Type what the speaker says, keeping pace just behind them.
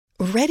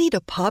Ready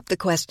to pop the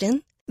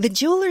question? The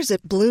jewelers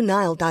at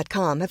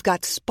BlueNile.com have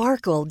got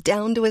sparkle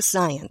down to a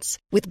science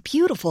with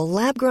beautiful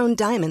lab-grown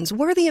diamonds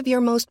worthy of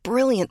your most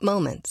brilliant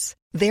moments.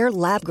 Their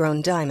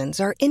lab-grown diamonds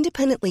are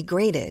independently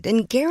graded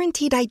and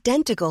guaranteed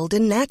identical to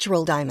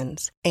natural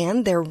diamonds,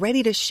 and they're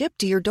ready to ship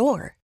to your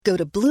door. Go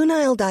to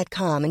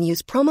BlueNile.com and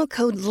use promo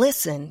code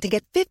LISTEN to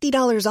get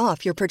 $50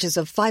 off your purchase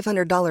of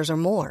 $500 or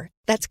more.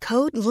 That's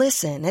code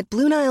LISTEN at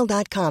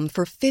BlueNile.com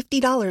for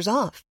 $50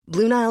 off.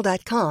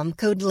 BlueNile.com,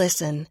 code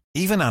LISTEN.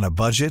 Even on a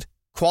budget,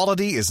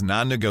 quality is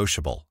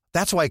non-negotiable.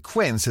 That's why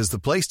Quince is the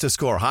place to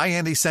score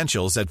high-end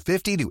essentials at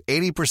 50 to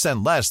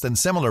 80% less than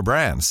similar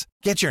brands.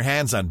 Get your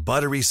hands on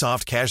buttery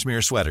soft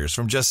cashmere sweaters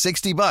from just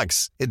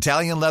 $60,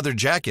 Italian leather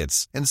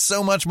jackets, and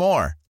so much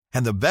more.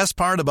 And the best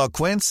part about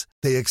Quince,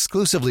 they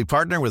exclusively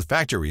partner with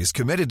factories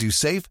committed to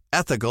safe,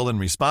 ethical, and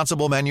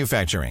responsible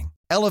manufacturing.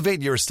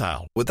 Elevate your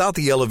style without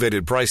the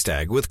elevated price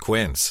tag with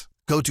Quince.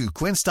 Go to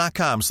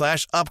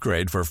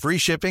quince.com/upgrade for free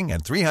shipping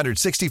and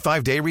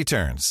 365-day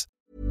returns.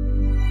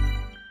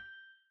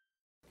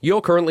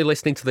 You're currently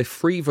listening to the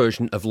free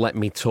version of Let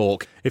Me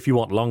Talk. If you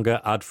want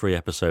longer, ad-free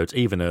episodes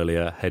even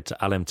earlier, head to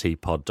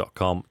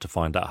lmtpod.com to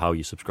find out how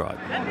you subscribe.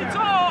 Let me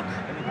talk!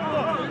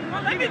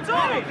 Let me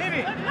talk! Let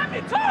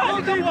me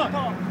talk!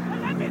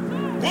 Let me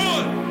talk!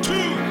 1, 2,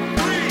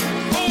 3,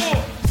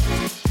 4.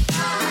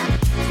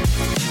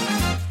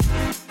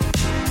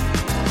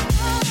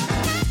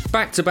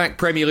 Back-to-back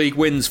Premier League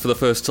wins for the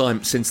first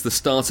time since the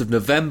start of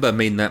November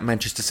mean that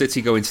Manchester City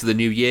go into the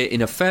new year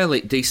in a fairly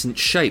decent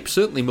shape.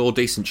 Certainly more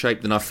decent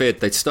shape than I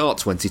feared they'd start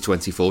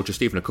 2024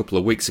 just even a couple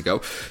of weeks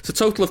ago. It's a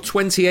total of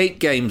 28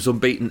 games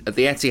unbeaten at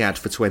the Etihad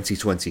for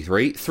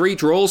 2023. 3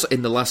 draws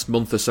in the last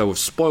month or so have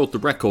spoiled the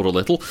record a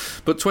little,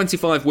 but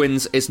 25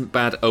 wins isn't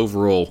bad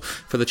overall.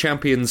 For the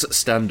champions,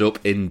 stand up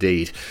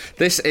indeed.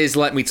 This is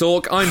Let Me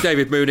Talk. I'm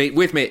David Mooney.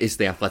 With me is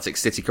the Athletic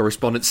City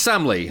correspondent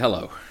Sam Lee.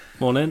 Hello.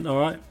 Morning, all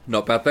right?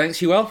 Not bad,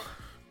 thanks. You well?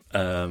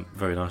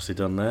 Very nicely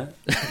done there.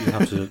 You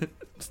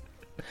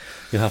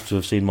have to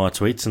have seen my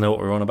tweets and know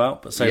what we're on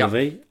about, but say la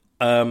vie.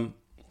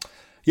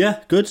 Yeah,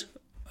 good.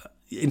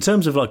 In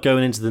terms of like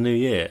going into the new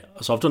year,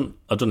 so I've done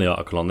the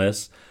article on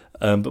this,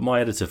 but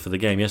my editor for the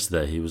game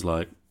yesterday, he was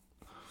like,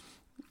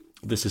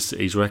 this is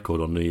City's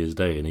record on New Year's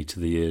Day in each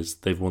of the years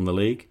they've won the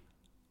league.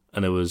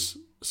 And it was,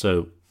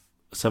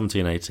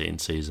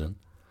 17-18 season,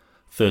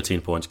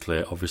 13 points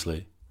clear,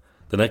 obviously.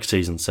 The next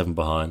season, 7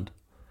 behind.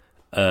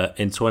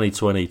 In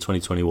 2020,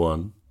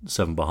 2021,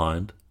 7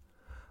 behind.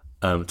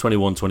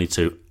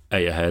 21-22,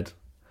 8 ahead.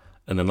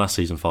 And then last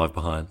season, 5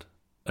 behind.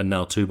 And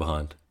now 2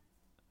 behind.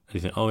 And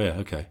you think, oh yeah,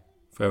 okay,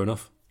 fair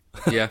enough.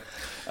 Yeah.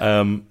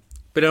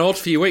 Been an odd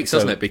few weeks,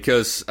 hasn't it?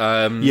 Because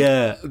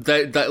yeah,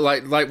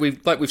 like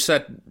we've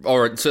said,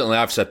 or certainly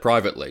I've said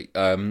privately, they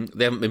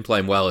haven't been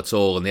playing well at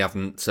all, and they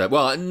haven't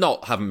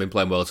haven't been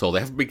playing well at all. They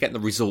haven't been getting the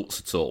results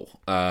at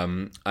all.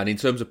 And in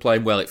terms of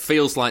playing well, it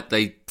feels like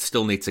they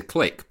still need to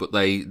click, but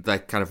they're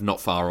kind of not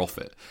far off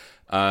it.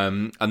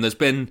 And there's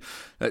been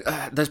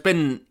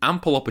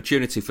ample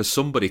opportunity for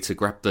somebody to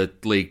grab the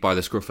league by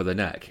the scruff of the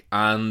neck,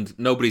 and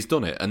nobody's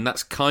done it, and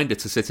that's kind of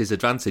to City's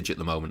advantage at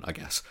the moment, I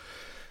guess.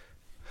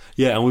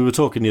 Yeah, and we were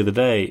talking the other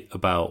day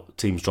about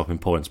teams dropping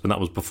points, but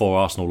that was before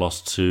Arsenal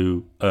lost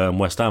to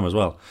West Ham as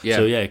well. Yeah.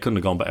 So yeah, it couldn't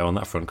have gone better on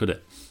that front, could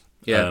it?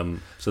 Yeah.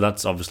 So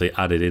that's obviously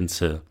added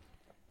into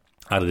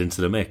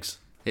the mix.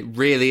 It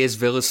really is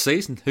Villa's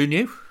season. Who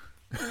knew?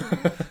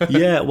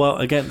 Yeah, well,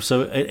 again,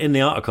 so in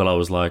the article I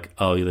was like,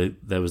 oh,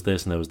 there was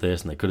this and there was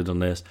this, and they could have done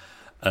this.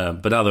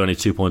 But now they're only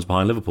 2 points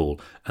behind Liverpool.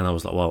 And I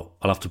was like, well,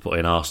 I'll have to put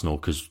in Arsenal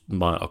because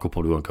my article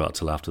probably won't go out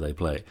till after they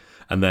play.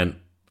 And then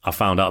I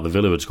found out the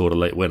Villa had scored a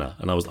late winner,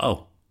 and I was like,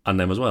 oh, and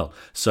them as well.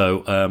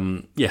 So,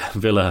 yeah,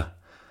 Villa,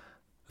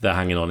 they're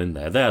hanging on in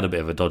there. They had a bit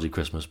of a dodgy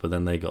Christmas, but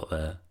then they got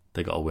a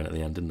win at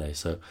the end, didn't they?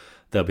 So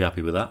they'll be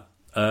happy with that.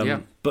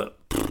 Yeah. But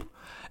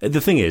the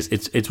thing is,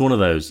 it's one of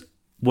those,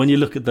 when you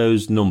look at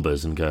those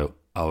numbers and go,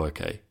 oh,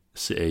 okay,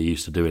 City are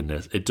used to doing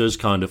this, it does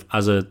kind of,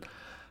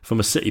 from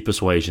a City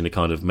persuasion, it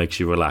kind of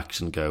makes you relax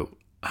and go,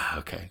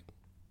 okay,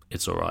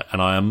 it's all right.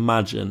 And I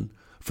imagine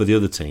for the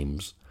other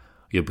teams,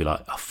 you'll be like,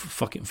 oh,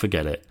 fucking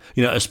forget it.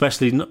 You know,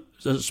 especially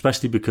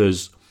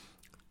because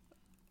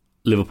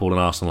Liverpool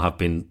and Arsenal have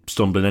been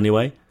stumbling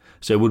anyway.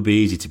 So it would be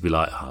easy to be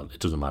like, oh, it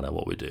doesn't matter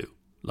what we do.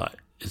 Like,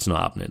 it's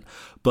not happening.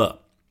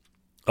 But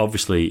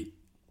obviously,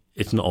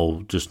 it's not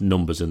all just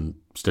numbers and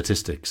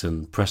statistics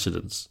and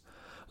precedents.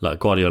 Like,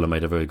 Guardiola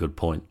made a very good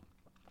point.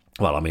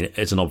 Well, I mean,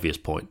 it's an obvious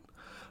point.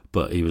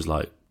 But he was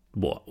like,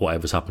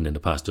 whatever's happened in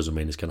the past doesn't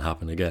mean it's going to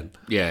happen again.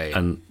 Yeah.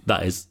 And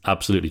that is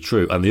absolutely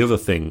true. And the other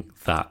thing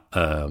that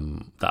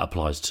that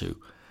applies to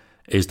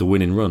is the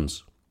winning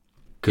runs.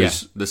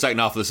 Because the second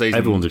half of the season,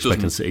 everyone's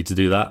expecting City to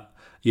do that.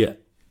 Yeah.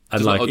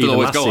 And like even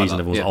last season,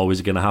 everyone was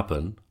always going to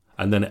happen.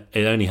 And then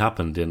it only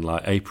happened in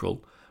like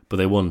April, but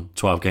they won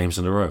 12 games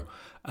in a row.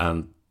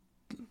 And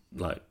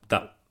like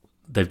that,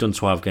 they've done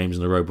 12 games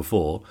in a row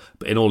before,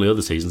 but in all the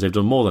other seasons, they've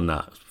done more than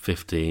that,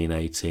 15,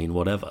 18,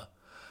 whatever.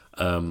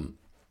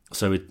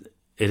 So it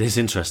is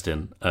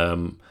interesting.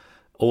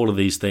 All of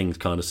these things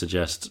kind of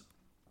suggest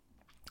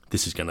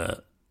this is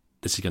gonna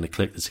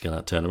click, this is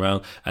gonna turn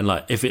around. And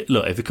like if it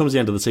comes to the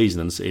end of the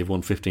season and City have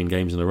won 15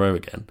 games in a row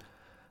again,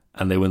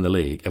 and they win the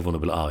league, everyone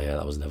will be like, oh yeah,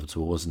 that was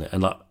inevitable, wasn't it?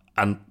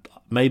 And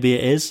maybe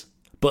it is,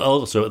 but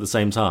also at the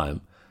same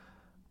time,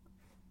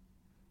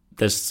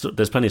 there's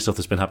plenty of stuff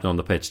that's been happening on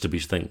the pitch to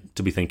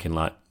be thinking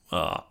like,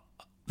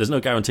 there's no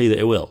guarantee that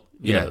it will.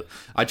 You know,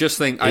 I just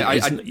think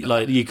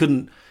like you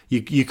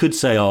could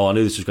say, oh, I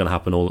knew this was going to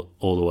happen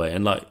all the way,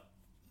 and like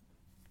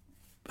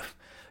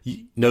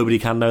nobody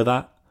can know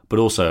that, but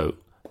also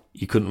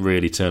you couldn't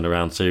really turn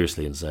around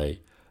seriously and say,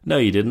 no,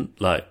 you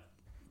didn't, like,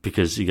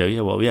 because you go,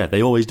 yeah, well, yeah,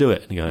 they always do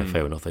it, and you go,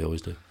 fair enough, they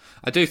always do.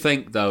 I do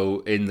think,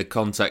 though, in the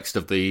context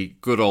of the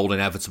good old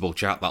inevitable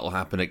chat that will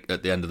happen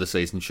at the end of the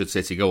season, should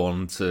City go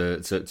on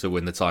to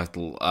win the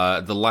title,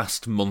 the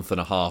last month and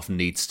a half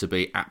needs to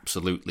be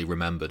absolutely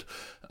remembered.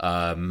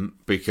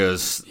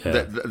 Because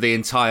the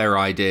entire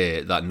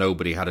idea that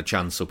nobody had a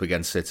chance up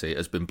against City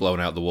has been blown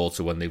out the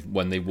water when they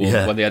won,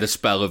 when they had a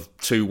spell of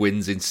 2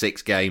 wins in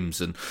 6 games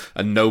and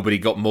nobody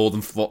got more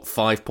than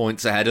 5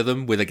 points ahead of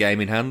them with a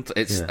game in hand.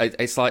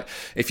 It's like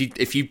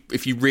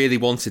if you really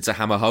wanted to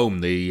hammer home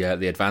the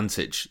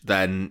advantage,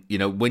 then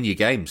win your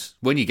games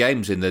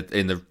in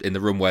the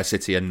room where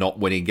City are not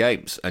winning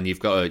games, and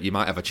you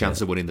might have a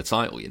chance of winning the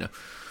title.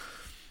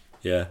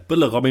 Yeah, but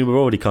look, I mean, we're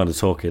already kind of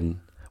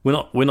talking.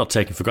 We're not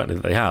taking for granted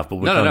that they have, but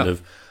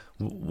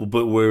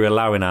but we're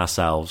allowing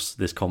ourselves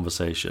this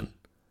conversation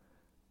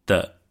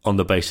that on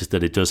the basis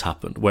that it does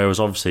happen. Whereas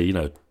obviously,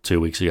 2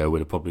 weeks ago we'd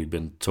have probably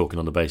been talking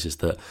on the basis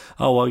that,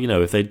 oh well,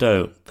 if they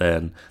don't,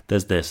 then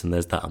there's this and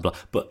there's that and blah.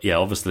 But yeah,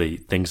 obviously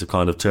things have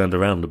kind of turned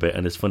around a bit,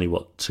 and it's funny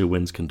what 2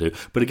 wins can do.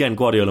 But again,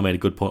 Guardiola made a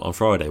good point on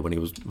Friday when he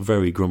was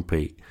very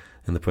grumpy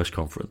in the press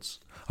conference.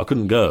 I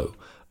couldn't go,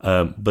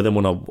 but then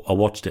when I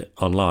watched it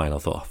online, I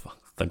thought, oh, fuck.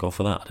 Thank God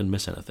for that. I didn't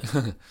miss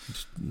anything.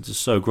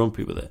 just so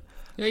grumpy with it.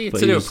 Yeah, you had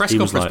to do a press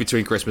conference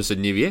between Christmas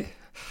and New Year.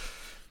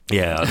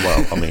 Yeah,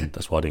 well, I mean,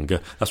 that's why I didn't go.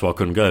 That's why I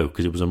couldn't go,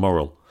 because it was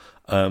immoral.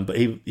 But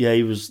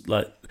he was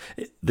like,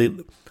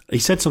 he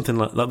said something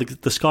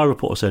like the Sky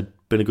reporter said,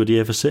 been a good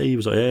year for City. He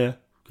was like, yeah,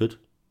 good,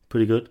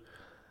 pretty good.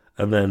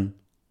 And then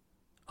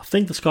I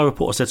think the Sky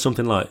reporter said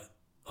something like,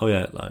 oh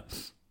yeah, like,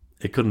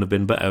 it couldn't have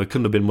been better. It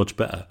couldn't have been much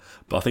better.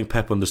 But I think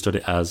Pep understood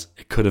it as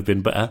it could have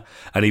been better.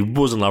 And he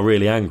wasn't like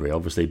really angry,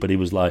 obviously, but he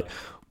was like,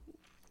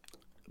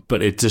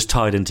 but it just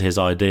tied into his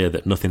idea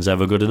that nothing's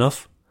ever good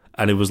enough.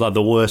 And it was like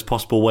the worst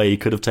possible way he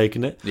could have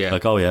taken it. Yeah.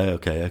 Like, oh yeah,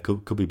 okay, yeah,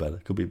 could be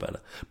better, could be better.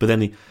 But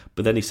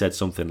then he said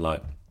something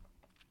like,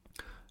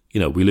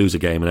 we lose a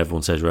game and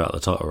everyone says we're out of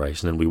the title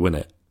race, and then we win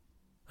it.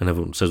 And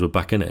everyone says we're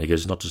back in it. He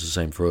goes, it's not just the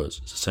same for us,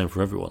 it's the same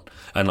for everyone.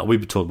 And like, we've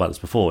been talking about this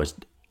before,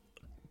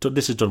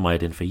 this has done my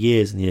head in for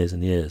years and years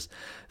and years.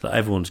 Like,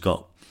 everyone's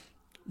got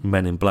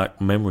Men in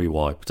Black memory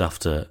wiped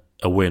after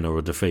a win or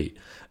a defeat,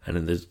 and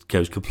then it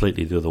goes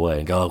completely the other way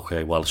and go,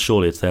 okay, well,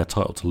 surely it's their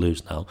title to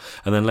lose now.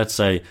 And then let's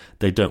say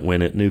they don't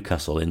win at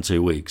Newcastle in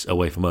 2 weeks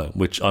away from home,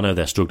 which I know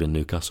they're struggling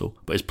Newcastle,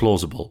 but it's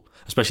plausible,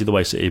 especially the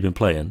way City have been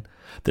playing.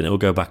 Then it will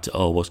go back to,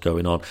 oh, what's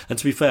going on? And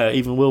to be fair,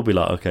 even we'll be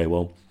like, okay,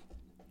 well,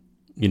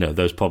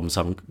 those problems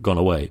haven't gone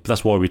away. But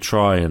that's why we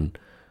try and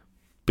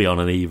be on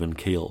an even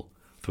keel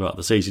throughout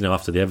the season.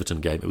 After the Everton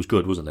game, it was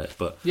good, wasn't it?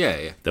 But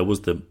yeah. there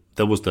was the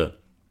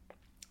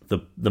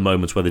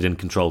moments where they didn't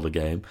control the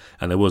game,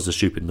 and there was a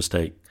stupid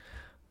mistake,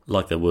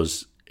 like there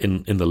was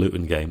in the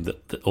Luton game,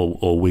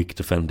 or weak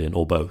defending,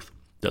 or both,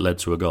 that led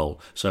to a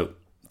goal. So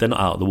they're not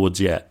out of the woods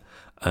yet.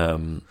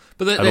 But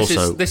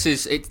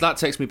that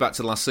takes me back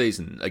to last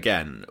season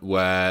again,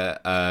 where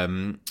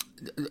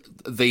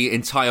the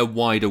entire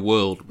wider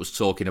world was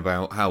talking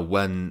about how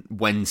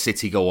when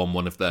City go on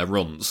one of their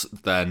runs,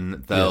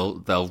 then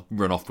they'll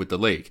run off with the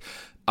league.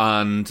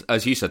 And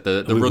as you said,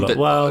 the run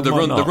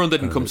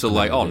didn't come till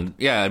late on.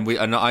 Yeah, I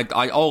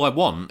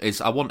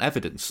want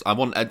evidence. I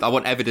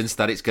want evidence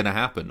that it's going to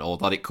happen, or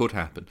that it could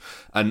happen.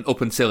 And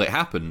up until it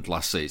happened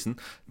last season,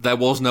 there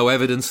was no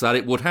evidence that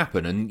it would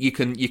happen. And you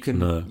can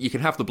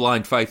have the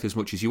blind faith as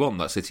much as you want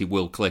that City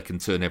will click and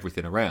turn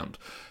everything around.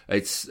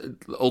 It's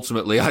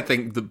ultimately, I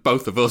think that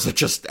both of us are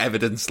just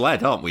evidence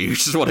led, aren't we? You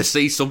just want to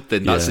see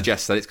something that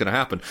suggests that it's going to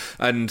happen.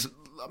 And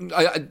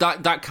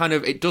that kind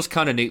of, it does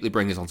kind of neatly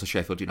bring us on to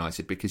Sheffield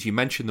United, because you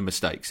mentioned the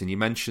mistakes and you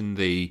mentioned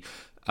the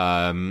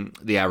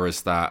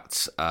errors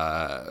that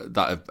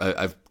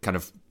have kind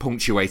of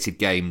punctuated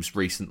games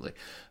recently,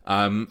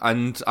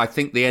 and I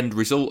think the end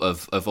result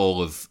of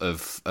all of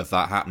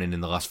that happening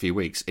in the last few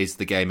weeks is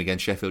the game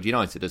against Sheffield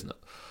United, isn't it?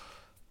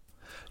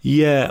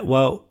 Yeah.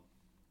 Well,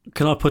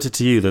 can I put it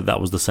to you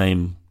that was the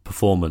same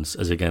performance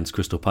as against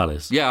Crystal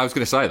Palace? Yeah, I was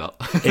going to say that.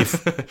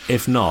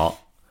 if not,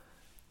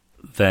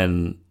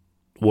 then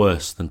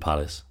worse than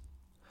Palace.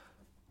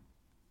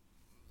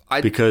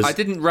 Because I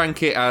didn't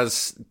rank it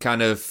as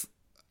kind of,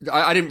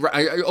 I didn't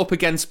up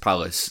against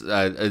Palace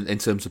in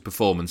terms of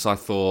performance. I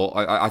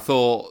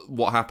thought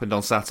what happened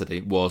on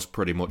Saturday was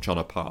pretty much on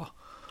a par.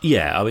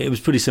 Yeah, I mean, it was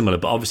pretty similar,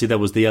 but obviously there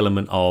was the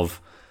element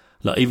of,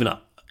 like, even at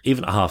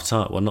half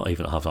time. Well, not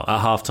even at half time.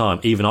 At half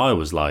time, even I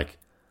was like,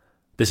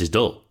 "This is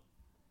dull."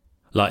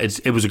 Like,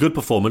 it was a good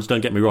performance,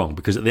 don't get me wrong,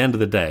 because at the end of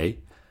the day,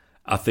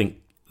 I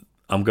think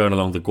I'm going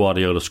along the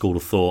Guardiola school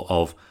of thought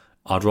of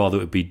I'd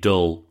rather it be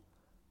dull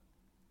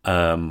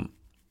and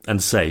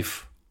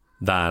safe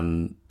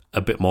than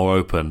a bit more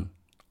open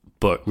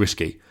but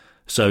risky.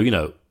 So,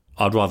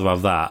 I'd rather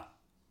have that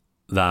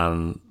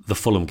than the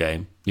Fulham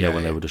game,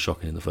 when they were just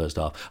shocking in the first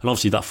half. And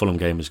obviously that Fulham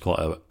game is quite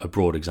a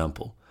broad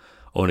example,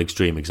 or an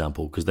extreme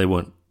example, because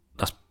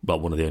that's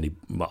one of the only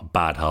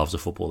bad halves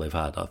of football they've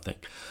had, I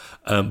think.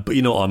 But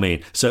you know what I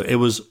mean. So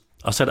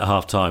I said at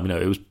half time,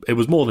 it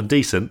was more than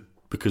decent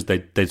because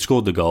they'd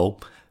scored the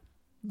goal.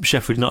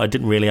 Sheffield United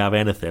didn't really have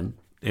anything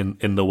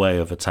in the way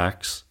of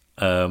attacks,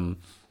 and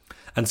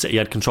City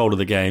had control of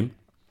the game.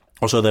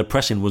 Also, their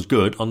pressing was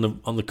good on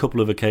the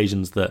couple of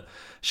occasions that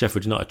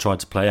Sheffield United tried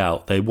to play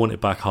out. They won it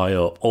back high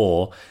up,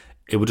 or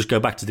it would just go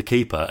back to the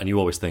keeper, and you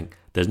always think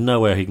there's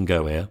nowhere he can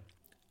go here.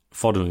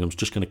 Fotheringham's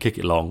just going to kick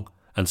it long,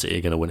 and City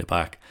are going to win it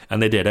back,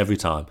 and they did every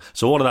time.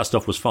 So all of that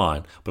stuff was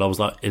fine, but I was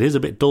like, it is a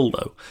bit dull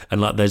though,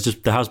 and like there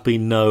has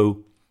been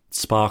no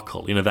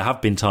sparkle. There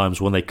have been times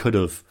when they could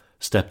have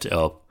stepped it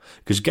up,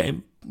 because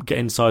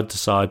getting side to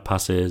side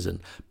passes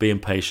and being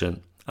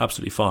patient,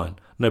 absolutely fine,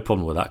 no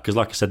problem with that. Because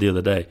like I said the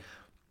other day,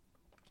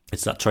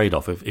 it's that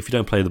trade-off. If you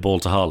don't play the ball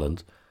to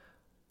Haaland,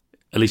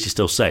 at least you're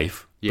still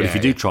safe. But if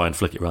you do try and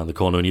flick it around the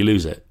corner and you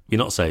lose it, you're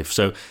not safe.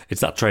 So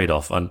it's that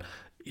trade-off. And,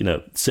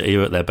 City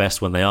are at their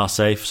best when they are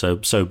safe,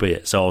 so be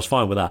it. So I was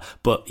fine with that.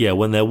 But,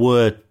 when there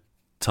were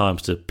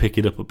times to pick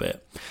it up a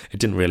bit, it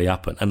didn't really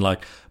happen. And,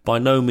 by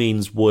no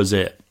means was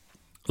it...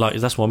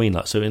 that's what I mean.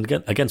 So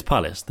against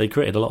Palace, they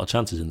created a lot of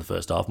chances in the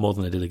first half, more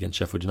than they did against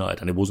Sheffield United,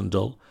 and it wasn't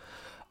dull.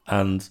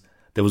 And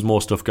there was more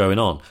stuff going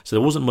on. So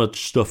there wasn't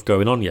much stuff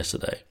going on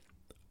yesterday.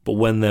 But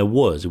when there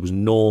was, it was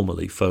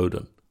normally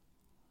Foden.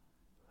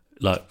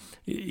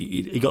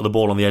 He got the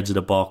ball on the edge of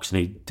the box and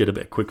he did a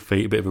bit of quick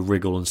feet, a bit of a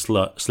wriggle and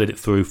slid it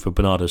through for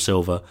Bernardo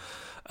Silva.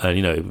 And,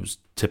 it was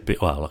I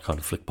kind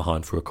of flicked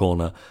behind for a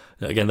corner.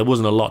 Again, there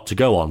wasn't a lot to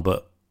go on,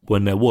 but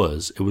when there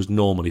was, it was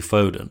normally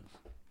Foden.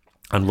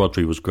 And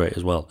Rodri was great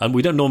as well. And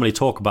we don't normally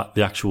talk about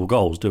the actual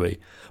goals, do we?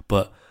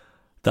 But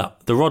the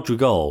Rodri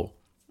goal...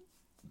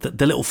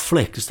 The little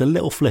flick, just a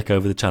little flick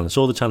over the challenge.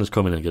 Saw the challenge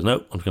coming in and goes,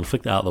 no, I'm going to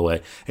flick that out of the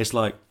way. It's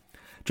like,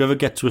 do you ever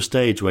get to a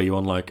stage where you're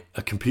on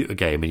a computer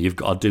game and you've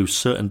got to do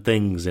certain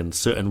things in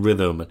certain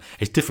rhythm? And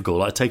it's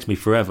difficult. It takes me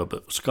forever,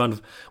 but it's kind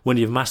of, when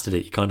you've mastered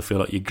it, you kind of feel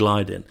like you're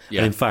gliding. Yeah.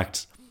 And in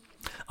fact,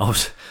 I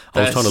was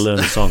trying to learn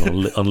a song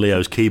on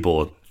Leo's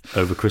keyboard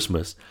over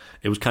Christmas.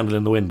 It was Candle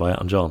in the Wind by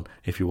Elton John,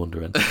 if you're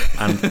wondering.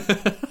 And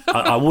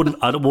I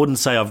wouldn't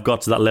say I've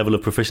got to that level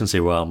of proficiency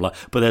where I'm but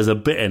there's a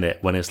bit in it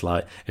when it's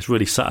it's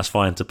really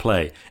satisfying to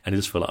play, and you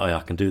just feel I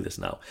can do this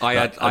now. I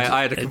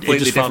had a completely it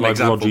just felt different like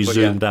example. Rodri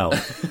zoomed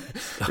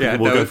out.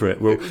 We'll go for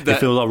it. It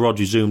feels like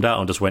Rodri zoomed out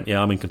and just went,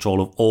 I'm in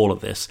control of all of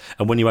this.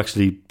 And when you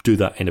actually do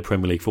that in a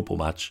Premier League football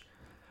match,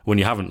 when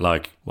you haven't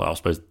I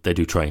suppose they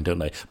do train, don't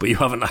they? But you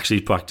haven't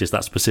actually practiced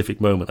that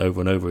specific moment over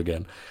and over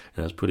again.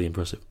 It's pretty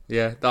impressive.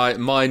 Yeah,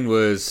 mine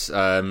was...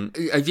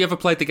 have you ever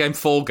played the game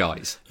Fall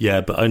Guys?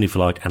 Yeah, but only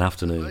for an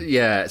afternoon.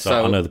 Yeah,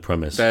 so I know the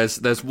premise.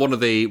 There's one of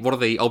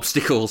the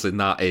obstacles in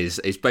that is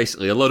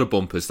basically a load of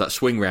bumpers that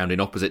swing round in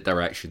opposite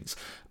directions.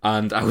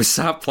 And I was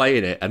sat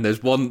playing it, and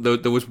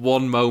there was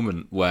one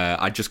moment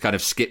where I just kind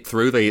of skipped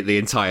through the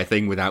entire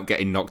thing without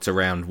getting knocked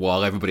around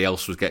while everybody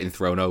else was getting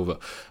thrown over.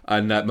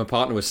 And my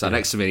partner was sat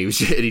next to me, and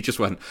he just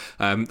went,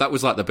 that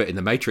was like the bit in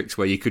The Matrix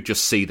where you could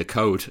just see the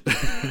code.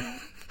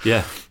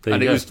 Yeah,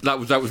 and that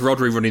was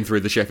Rodri running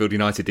through the Sheffield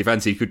United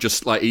defence. He could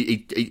just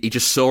he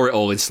just saw it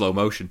all in slow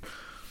motion.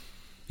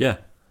 Yeah,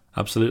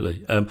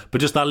 absolutely.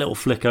 But just that little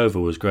flick over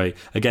was great.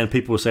 Again,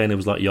 people were saying it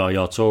was like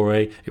Yaya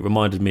Toure. It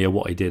reminded me of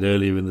what he did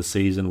earlier in the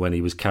season when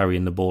he was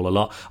carrying the ball a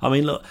lot. I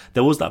mean, look,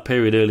 there was that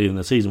period earlier in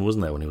the season,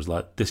 wasn't there, when he was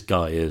this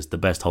guy is the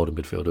best holding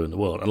midfielder in the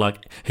world, and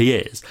he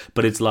is.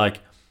 But it's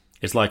like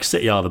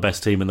City are the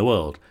best team in the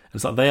world.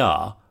 And it's they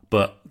are.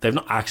 But they've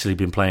not actually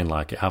been playing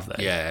like it, have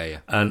they? Yeah.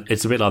 And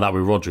it's a bit like that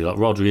with Rodri.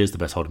 Rodri is the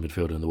best holding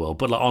midfielder in the world.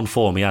 But on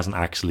form, he hasn't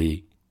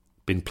actually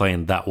been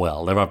playing that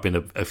well. There have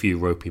been a few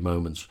ropey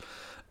moments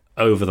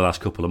over the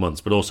last couple of months.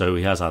 But also,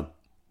 he has had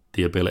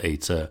the ability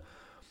to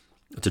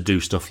do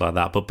stuff like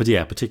that. But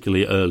yeah,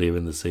 particularly earlier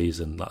in the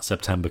season,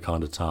 September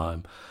kind of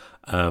time,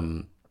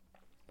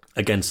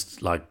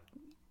 against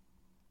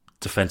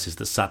defences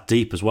that sat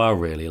deep as well,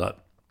 really.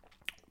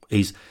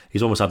 He's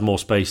almost had more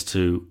space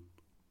to...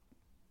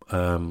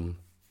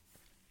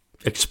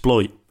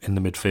 exploit in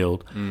the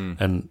midfield,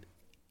 and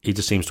he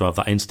just seems to have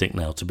that instinct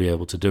now to be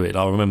able to do it.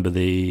 I remember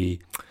it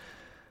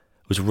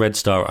was Red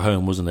Star at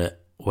home, wasn't it,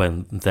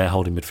 when their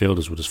holding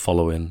midfielders were just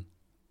following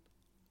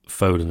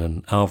Foden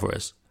and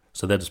Alvarez,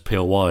 so they'd just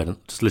peel wide and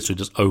just literally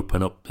just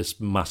open up this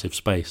massive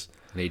space,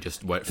 and he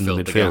just filled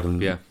the midfield,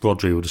 and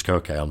Rodri would just go,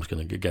 okay, I'm just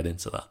going to get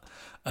into that.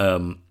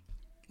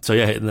 So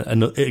yeah,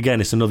 and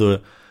again, it's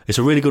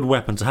a really good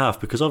weapon to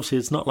have, because obviously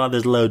it's not like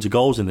there's loads of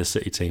goals in this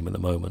City team at the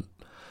moment.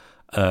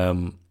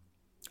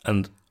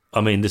 And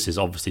I mean, this is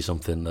obviously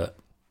something that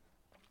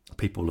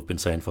people have been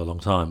saying for a long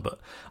time, but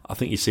I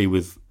think you see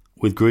with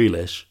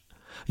Grealish,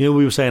 we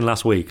were saying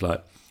last week,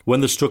 like,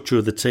 when the structure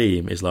of the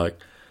team is like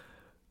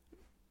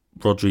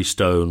Rodri,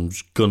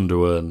 Stones,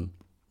 Gundogan,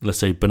 let's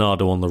say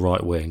Bernardo on the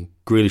right wing,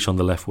 Grealish on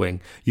the left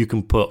wing, you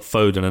can put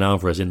Foden and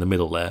Alvarez in the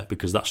middle there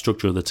because that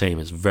structure of the team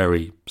is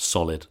very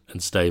solid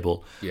and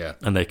stable. Yeah.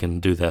 And they can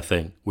do their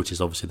thing, which is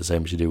obviously the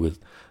same as you do with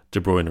De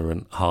Bruyne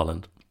and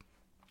Haaland.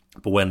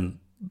 But when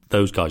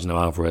those guys,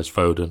 Alvarez,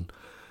 Foden,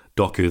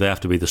 Doku, they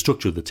have to be the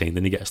structure of the team,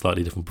 then you get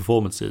slightly different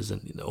performances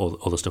and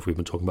all the stuff we've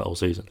been talking about all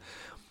season.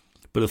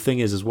 But the thing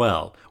is as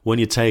well, when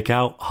you take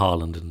out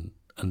Haaland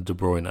and De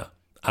Bruyne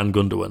and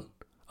Gundogan,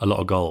 a lot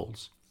of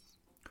goals,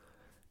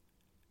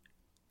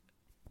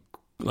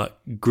 like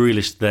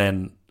Grealish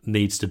then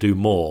needs to do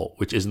more,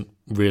 which isn't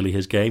really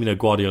his game.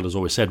 Guardiola's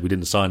always said we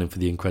didn't sign him for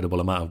the incredible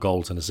amount of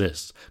goals and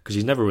assists because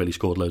he's never really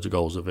scored loads of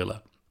goals at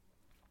Villa.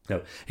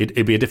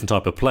 It'd be a different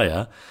type of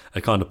player,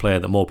 a kind of player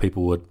that more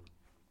people would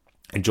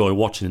enjoy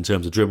watching in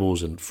terms of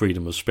dribbles and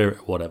freedom of spirit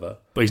or whatever.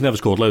 But he's never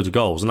scored loads of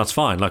goals, and that's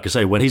fine. Like I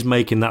say, when he's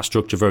making that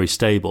structure very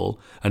stable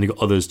and you've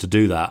got others to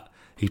do that,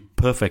 he's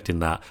perfect in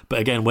that. But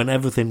again, when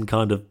everything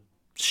kind of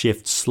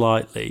shifts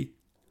slightly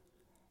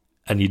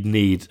and you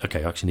need, I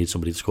actually need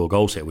somebody to score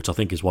goals here, which I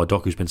think is why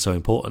Doku's been so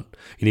important.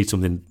 You need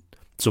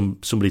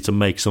somebody to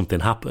make something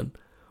happen.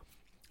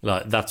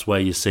 Like, that's where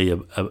you see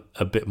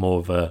a bit more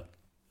of a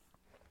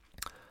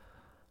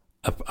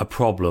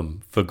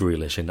problem for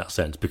Grealish in that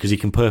sense, because he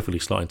can perfectly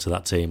slot into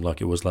that team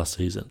like it was last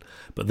season.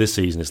 But this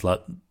season it's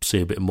like, see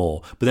a bit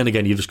more. But then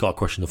again, you've just got to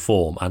question the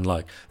form, and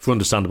like, for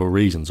understandable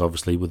reasons,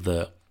 obviously, with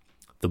the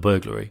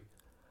burglary.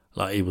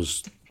 Like, he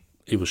was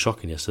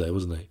shocking yesterday,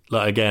 wasn't he?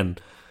 Like, again,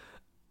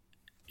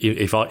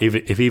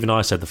 if even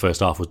I said the first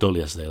half was dull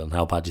yesterday, then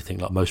how bad do you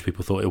think like most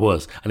people thought it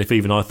was? And if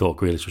even I thought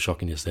Grealish was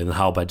shocking yesterday, then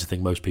how bad do you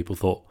think most people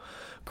thought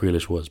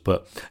Grealish was?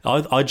 But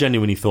I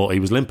genuinely thought he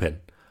was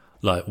limping.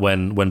 Like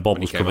when Bob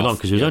was coming on,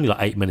 because he was only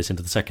like 8 minutes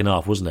into the second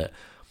half, wasn't it?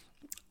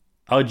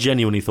 I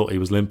genuinely thought he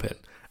was limping,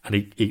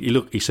 and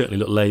he certainly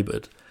looked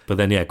laboured. But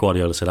then,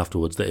 Guardiola said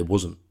afterwards that it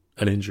wasn't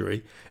an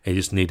injury; he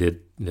just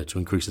needed to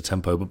increase the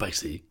tempo. But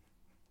basically,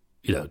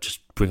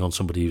 just bring on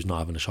somebody who's not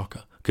having a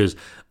shocker, because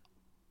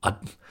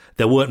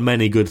there weren't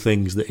many good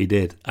things that he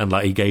did, and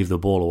like, he gave the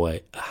ball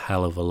away a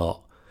hell of a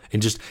lot.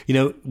 And just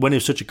when it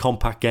was such a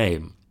compact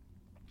game,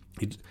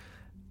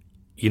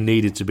 you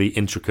needed to be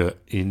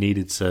intricate. You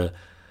needed to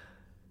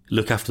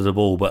look after the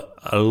ball, but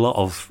a lot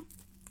of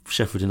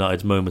Sheffield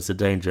United's moments of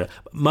danger,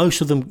 most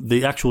of them,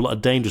 the actual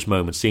dangerous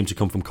moments, seem to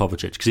come from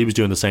Kovacic, because he was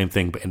doing the same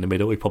thing but in the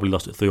middle. He probably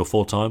lost it 3 or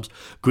 4 times.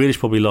 Grealish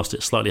probably lost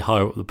it slightly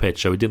higher up the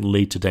pitch, so it didn't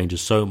lead to danger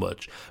so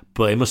much,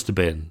 but it must have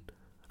been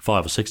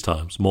 5 or 6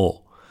 times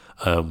more.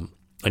 And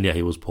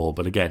he was poor.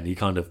 But again, you've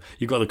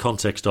got the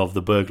context of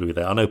the burglary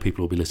there. I know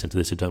people will be listening to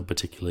this who don't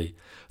particularly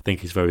think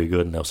he's very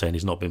good, and they'll say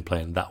he's not been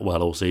playing that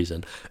well all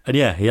season. And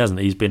he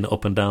hasn't. He's been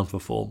up and down for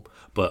form,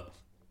 but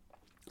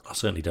I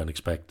certainly don't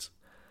expect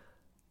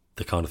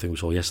the kind of thing we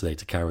saw yesterday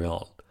to carry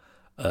on.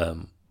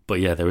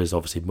 But there is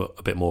obviously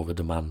a bit more of a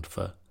demand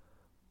for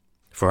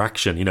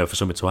action, for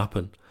something to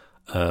happen,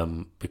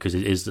 because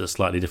it is a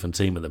slightly different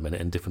team at the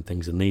minute and different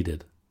things are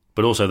needed.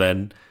 But also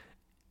then,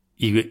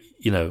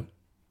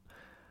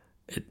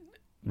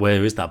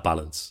 where is that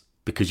balance?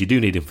 Because you do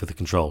need him for the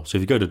control. So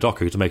if you go to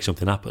Doku to make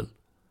something happen,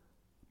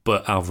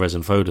 but Alvarez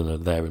and Foden are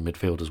there in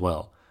midfield as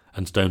well,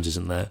 and Stones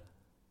isn't there,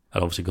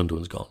 and obviously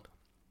Gundogan's gone,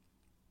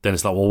 then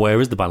it's like, well,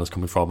 where is the balance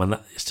coming from? And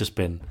it's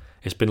been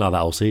like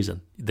that all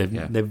season. They've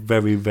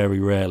very, very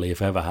rarely,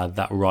 if ever, had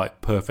that right,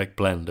 perfect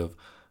blend of,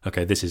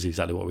 okay, this is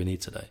exactly what we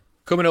need today.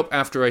 Coming up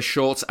after a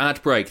short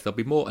ad break, there'll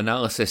be more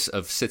analysis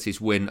of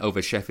City's win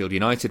over Sheffield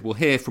United. We'll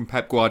hear from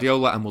Pep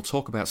Guardiola, and we'll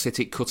talk about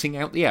City cutting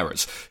out the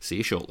errors. See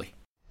you shortly.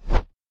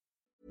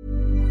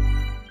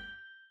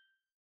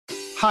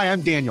 Hi,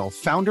 I'm Daniel,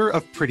 founder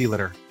of Pretty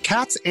Litter.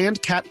 Cats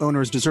and cat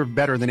owners deserve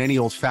better than any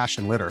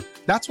old-fashioned litter.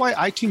 That's why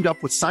I teamed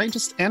up with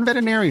scientists and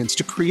veterinarians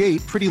to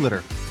create Pretty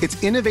Litter.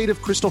 Its innovative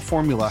crystal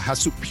formula has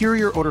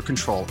superior odor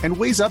control and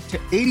weighs up to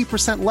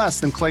 80% less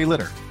than clay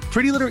litter.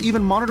 Pretty Litter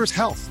even monitors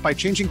health by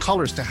changing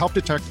colors to help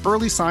detect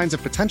early signs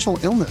of potential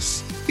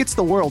illness. It's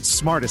the world's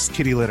smartest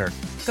kitty litter.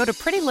 Go to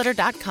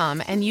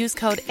prettylitter.com and use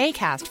code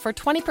ACAST for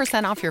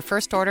 20% off your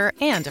first order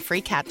and a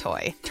free cat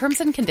toy. Terms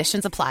and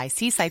conditions apply.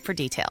 See site for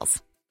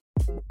details.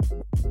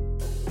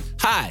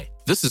 Hi,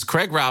 this is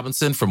Craig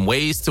Robinson from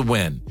Ways to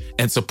Win,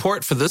 and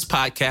support for this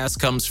podcast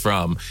comes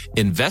from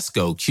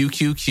Invesco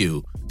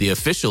QQQ, the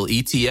official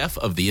ETF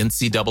of the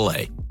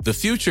NCAA. The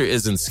future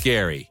isn't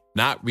scary.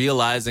 Not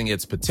realizing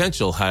its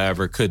potential,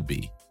 however, could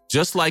be.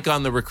 Just like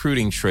on the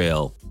recruiting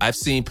trail, I've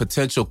seen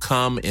potential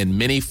come in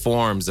many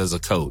forms as a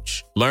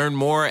coach. Learn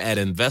more at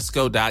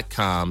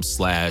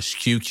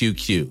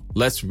Invesco.com/QQQ.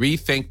 Let's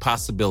rethink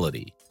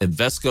possibility.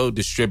 Invesco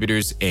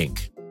Distributors,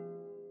 Inc.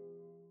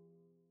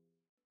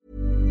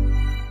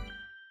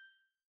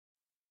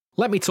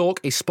 Let Me Talk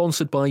is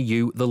sponsored by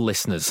you, the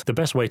listeners. The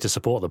best way to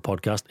support the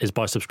podcast is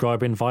by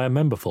subscribing via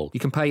Memberful.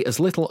 You can pay as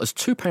little as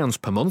 £2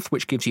 per month,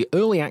 which gives you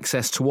early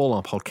access to all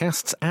our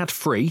podcasts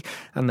ad-free,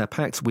 and they're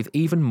packed with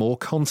even more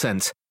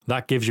content.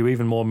 That gives you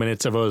even more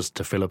minutes of us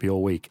to fill up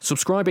your week.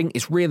 Subscribing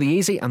is really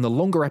easy, and the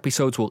longer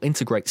episodes will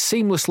integrate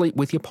seamlessly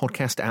with your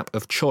podcast app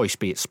of choice,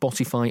 be it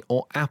Spotify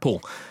or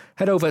Apple.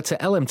 Head over to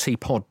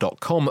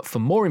lmtpod.com for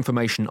more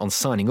information on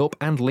signing up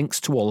and links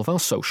to all of our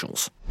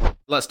socials.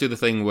 Let's do the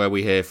thing where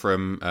we hear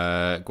from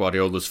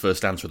Guardiola's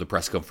first answer at the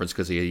press conference,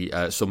 because he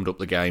summed up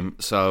the game.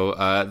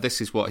 So this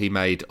is what he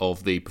made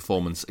of the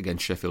performance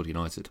against Sheffield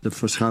United. The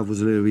first half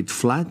was a little bit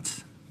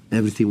flat.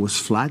 Everything was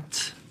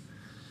flat.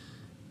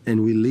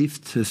 And we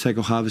lived the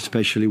second half,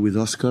 especially with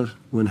Oscar,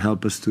 when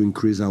helped us to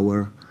increase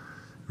our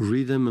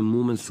rhythm and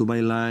movements to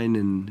byline,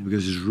 and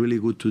because he's really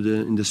good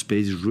in the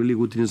space, he's really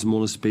good in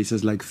smaller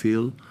spaces like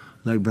Phil,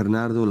 like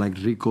Bernardo, like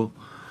Rico.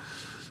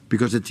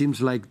 Because the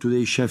teams like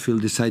today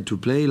Sheffield decide to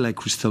play, like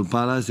Crystal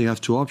Palace, they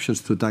have two options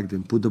to attack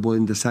them: put the ball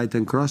in the side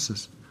and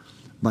crosses.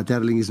 But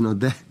Erling is not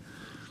there,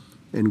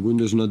 and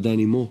Gundo's not there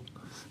anymore.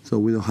 So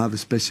we don't have a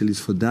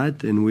specialist for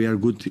that, and we are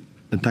good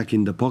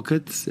attacking the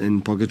pockets,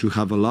 and pockets we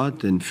have a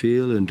lot, and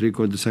Phil, and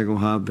Rico in the second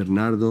half,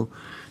 Bernardo,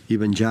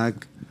 even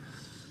Jack.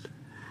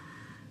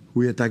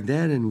 We attack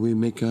there and we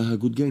make a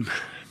good game.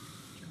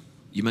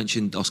 You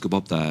mentioned Oscar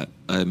Bob there.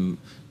 The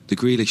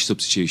Grealish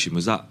substitution,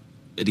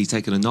 had he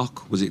taken a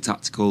knock? Was it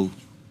tactical?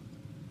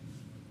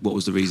 What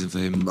was the reason for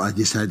him? I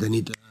decided I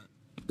need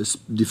a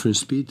different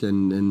speed,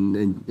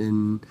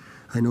 and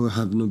I know it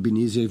have not been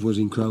easy. It was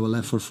incredible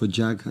effort for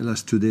Jack. The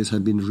last 2 days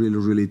have been really,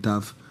 really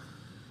tough.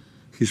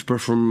 His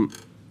performance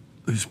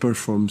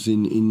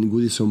in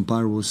Goodison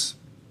Park was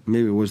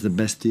the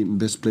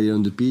best player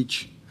on the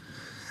pitch,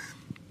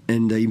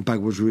 and the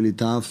impact was really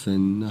tough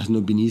and has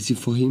not been easy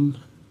for him.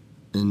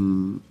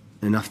 And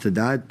after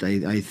that,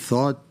 I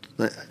thought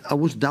I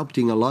was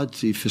doubting a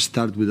lot if I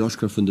start with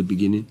Oscar from the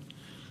beginning.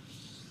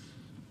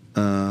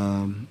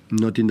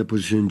 Not in the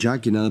position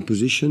Jack, in another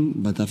position,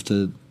 but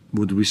after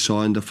what we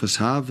saw in the first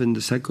half and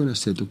the second, I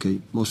said, okay,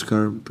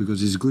 Oscar,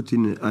 because he's good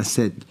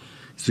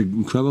he's an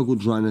incredible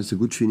good runner, he's a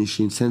good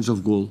finishing, sense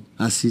of goal,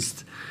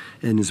 assist,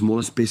 and in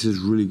smaller spaces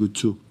really good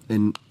too.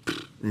 And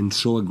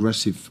so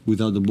aggressive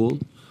without the ball.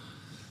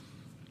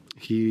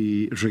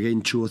 He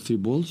regained 2 or 3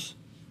 balls,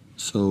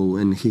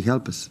 and he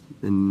helped us.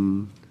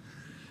 And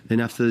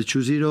after the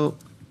 2-0,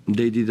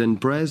 they didn't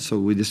press, so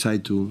we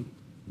decided to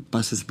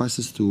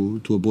passes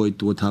to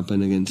avoid what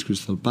happened against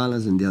Crystal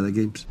Palace and the other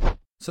games.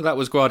 So that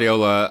was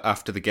Guardiola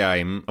after the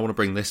game. I want to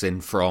bring this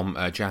in from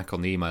Jack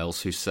on the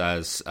emails, who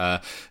says,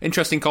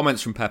 interesting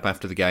comments from Pep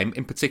after the game,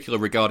 in particular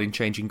regarding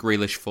changing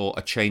Grealish for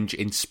a change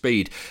in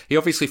speed. He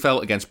obviously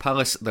felt against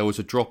Palace there was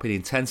a drop in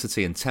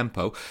intensity and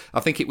tempo.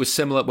 I think it was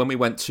similar when we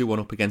went 2-1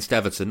 up against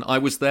Everton. I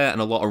was there and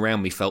a lot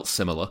around me felt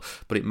similar,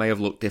 but it may have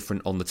looked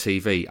different on the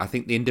TV. I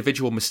think the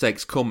individual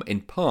mistakes come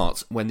in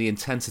part when the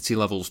intensity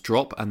levels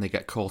drop and they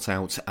get caught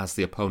out as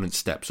the opponent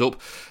steps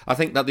up. I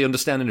think that the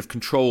understanding of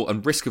control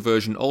and risk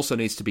aversion also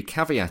needs to be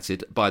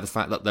caveated by the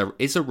fact that there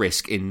is a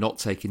risk in not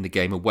taking the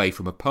game away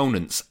from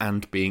opponents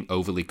and being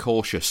overly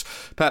cautious.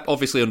 Pep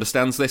obviously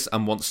understands this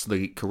and wants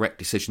the correct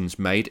decisions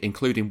made,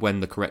 including when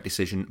the correct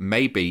decision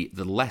may be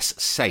the less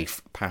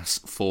safe pass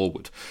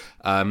forward.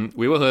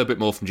 We will hear a bit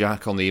more from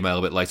Jack on the email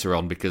a bit later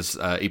on, because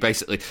he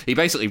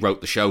basically wrote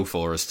the show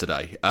for us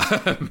today.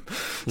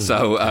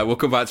 So we'll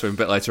come back to him a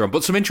bit later on.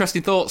 But some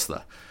interesting thoughts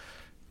there.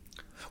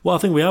 Well, I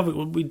think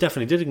we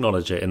definitely did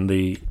acknowledge it in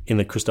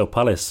the Crystal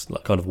Palace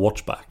kind of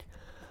watch back.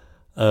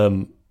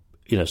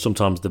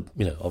 Sometimes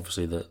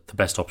obviously the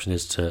best option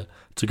is to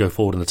go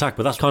forward and attack,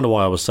 but that's kind of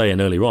why I was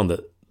saying earlier on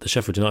that the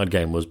Sheffield United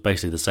game was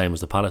basically the same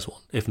as the Palace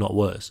one, if not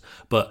worse.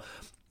 But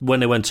when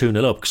they went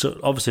 2-0 up, because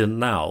obviously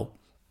now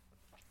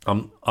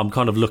I'm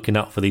kind of looking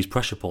out for these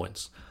pressure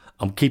points.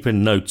 I'm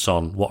keeping notes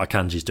on what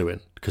Akanji's doing,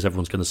 because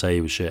everyone's going to say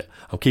he was shit.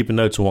 I'm keeping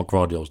notes on what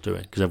Guardiola's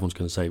doing, because everyone's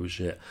going to say he was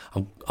shit.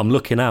 I'm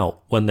looking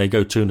out when they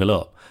go 2-0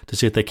 up to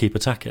see if they keep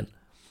attacking,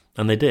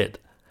 and they did.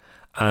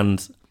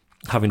 And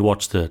having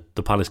watched the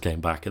Palace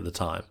game back at the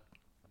time,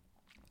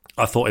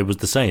 I thought it was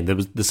the same. There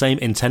was the same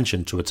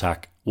intention to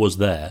attack was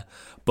there,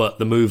 but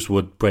the moves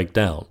would break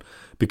down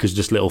because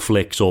just little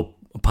flicks or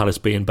Palace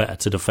being better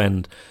to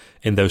defend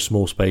in those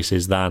small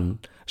spaces than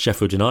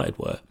Sheffield United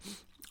were.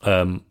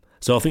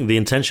 So I think the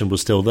intention was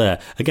still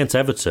there. Against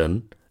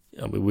Everton,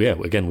 we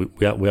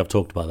have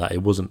talked about that.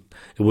 It wasn't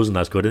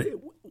as good.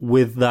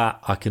 With that,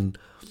 I think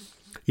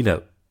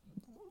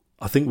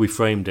we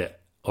framed it,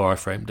 or I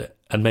framed it,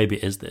 and maybe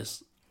it is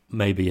this.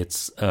 Maybe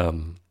it's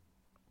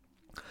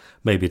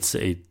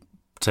City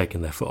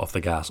taking their foot off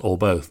the gas, or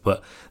both.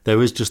 But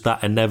there is just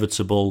that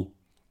inevitable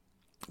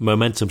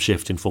momentum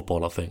shift in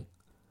football, I think.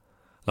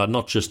 Like,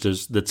 not just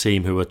as the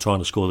team who are trying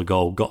to score the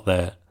goal got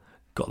their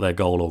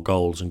goal or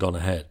goals and gone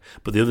ahead,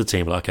 but the other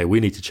team are like, okay,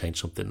 we need to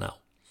change something now.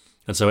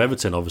 And so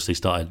Everton obviously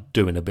started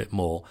doing a bit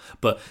more,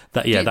 but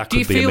that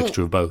could be a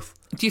mixture of both.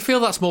 Do you feel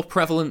that's more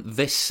prevalent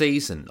this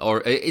season,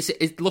 or is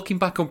it looking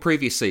back on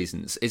previous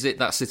seasons? Is it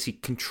that City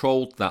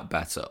controlled that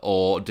better,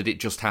 or did it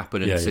just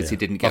happen and City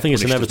didn't get? I think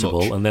it's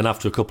inevitable, and then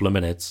after a couple of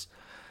minutes,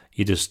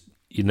 you just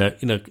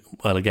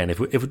well, again, if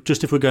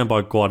we're going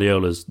by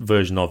Guardiola's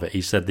version of it,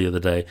 he said the other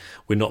day,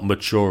 we're not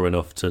mature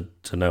enough to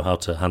know how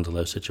to handle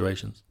those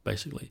situations,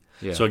 basically.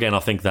 Yeah. So again, I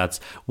think that's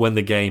when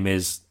the game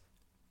is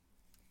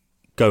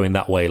going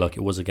that way, like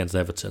it was against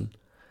Everton.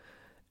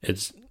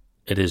 It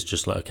is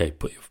just like, okay,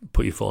 put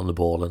your foot on the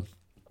ball and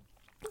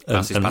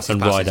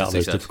ride out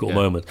those difficult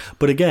moments.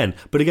 But again,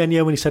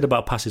 yeah, when he said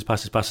about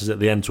passes at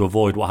the end to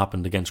avoid what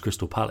happened against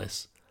Crystal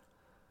Palace,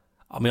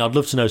 I mean, I'd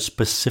love to know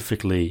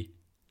specifically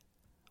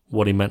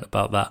what he meant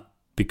about that,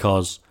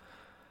 because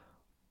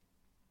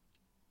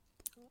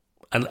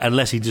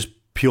unless he just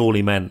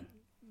purely meant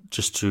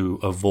just to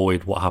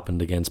avoid what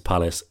happened against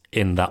Palace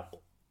in that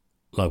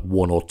like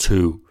one or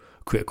two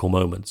critical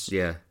moments.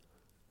 Yeah.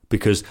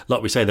 Because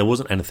like we say, there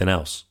wasn't anything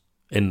else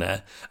in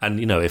there. And,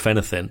 if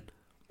anything,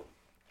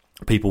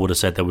 people would have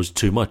said there was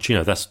too much.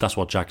 That's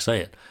what Jack's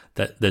saying.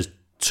 That there's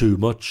too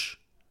much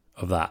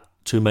of that,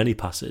 too many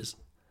passes,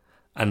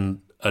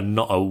 and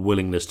not a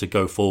willingness to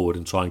go forward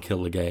and try and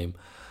kill the game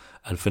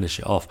and finish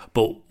it off.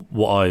 But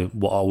what I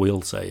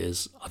will say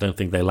is, I don't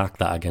think they lacked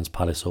that against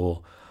Palace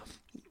or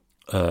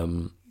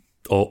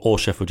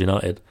Sheffield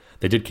United.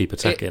 They did keep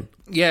attacking.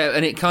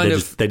 And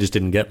it they just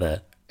didn't get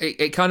there.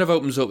 It kind of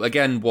opens up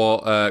again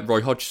what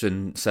Roy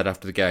Hodgson said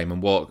after the game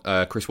and what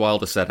Chris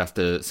Wilder said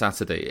after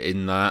Saturday,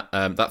 in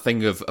that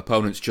thing of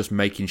opponents just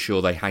making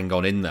sure they hang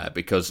on in there,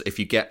 because if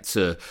you get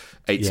to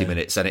 80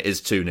 minutes and it is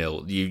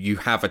 2-0, you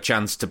have a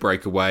chance to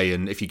break away,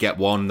 and if you get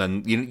one,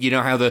 then you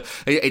know how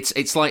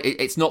it's like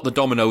it's not the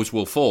dominoes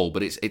will fall,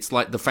 but it's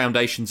like the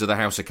foundations of the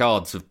house of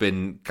cards have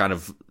been kind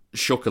of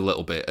shook a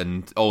little bit,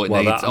 and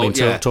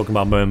talking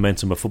about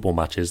momentum of football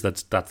matches,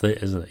 that's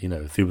it, isn't it?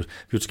 If you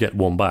were to get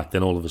one back,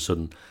 then all of a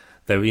sudden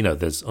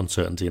there's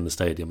uncertainty in the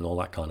stadium and all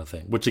that kind of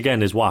thing, which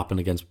again is what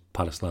happened against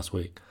Palace last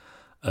week.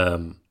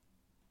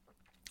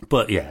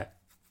 But yeah,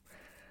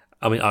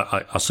 I mean,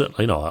 I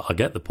certainly I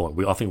get the point.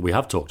 I think we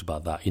have talked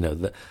about that.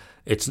 That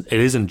it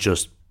isn't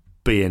just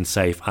being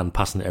safe and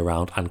passing it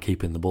around and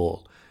keeping the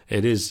ball.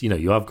 It is,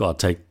 you have got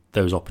to take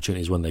those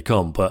opportunities when they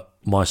come. But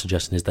my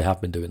suggestion is they have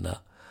been doing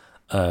that.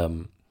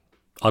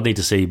 I need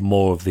to see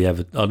more of the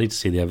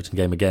Everton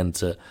game again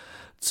to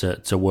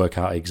work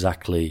out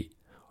exactly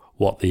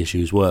what the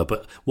issues were.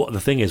 But what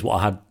the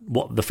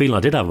feeling I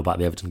did have about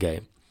the Everton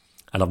game,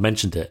 and I've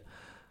mentioned it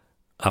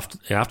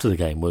after the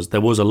game, was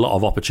there was a lot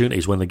of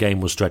opportunities when the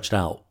game was stretched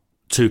out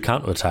to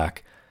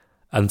counter-attack,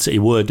 and City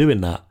were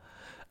doing that.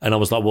 And I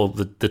was like, well,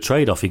 the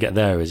trade-off you get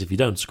there is if you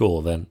don't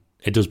score, then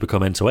it does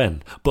become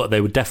end-to-end. But they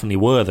definitely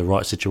were the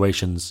right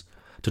situations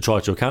to try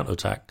to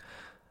counter-attack.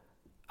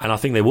 And I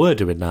think they were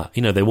doing that.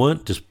 They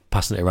weren't just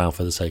passing it around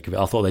for the sake of it.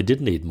 I thought they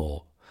did need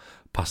more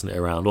passing it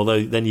around.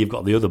 Although then you've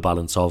got the other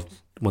balance of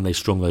when they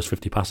strung those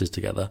 50 passes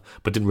together,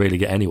 but didn't really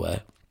get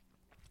anywhere.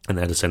 And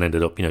Ederson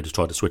ended up, just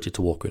trying to switch it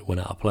to Walker, it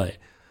went out of play.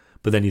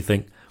 But then you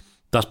think,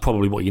 that's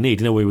probably what you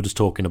need. We were just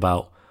talking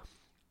about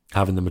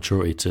having the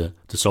maturity to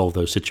solve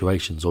those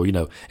situations. Or,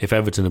 if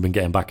Everton have been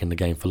getting back in the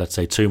game for, let's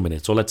say, 2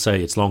 minutes, or let's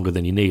say it's longer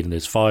than you need and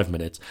it's 5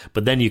 minutes,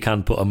 but then you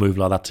can put a move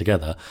like that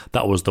together.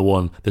 That was the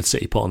one that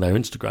City put on their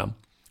Instagram,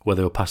 where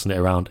they were passing it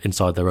around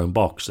inside their own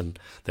box, and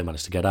they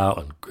managed to get out,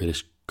 and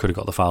Grealish could have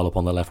got the foul up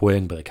on the left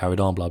wing, but they carried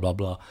on, blah, blah,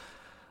 blah.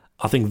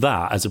 I think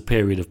that, as a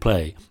period of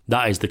play,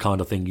 that is the kind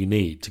of thing you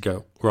need to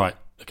go, right,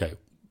 okay,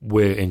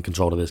 we're in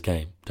control of this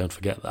game. Don't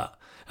forget that.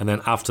 And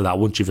then after that,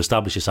 once you've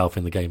established yourself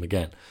in the game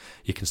again,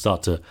 you can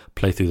start to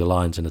play through the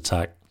lines and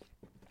attack.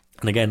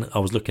 And again, I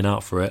was looking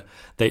out for it.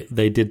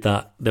 They did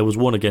that. There was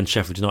one against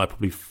Sheffield United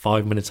probably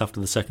 5 minutes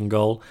after the second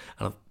goal,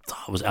 and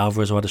it was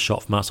Alvarez who had a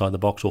shot from outside the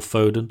box, or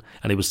Foden,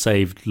 and it was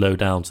saved low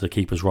down to the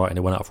keeper's right, and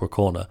it went out for a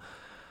corner.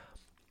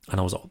 And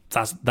I was like,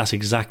 that's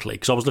exactly,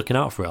 because I was looking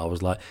out for it. I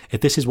was like,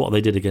 if this is what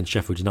they did against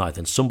Sheffield United,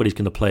 then somebody's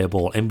going to play a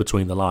ball in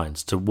between the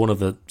lines to one of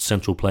the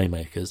central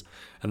playmakers,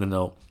 and then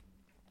they'll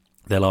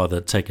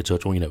either take a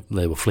touch, or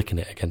they were flicking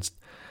it against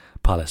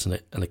Palace and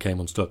it came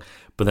unstuck.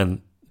 But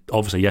then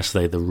obviously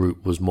yesterday the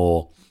route was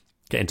more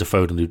getting to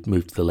Foden, who'd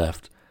moved to the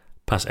left,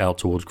 pass it out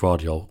towards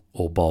Guardiola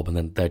or Bob, and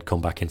then they'd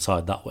come back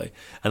inside that way.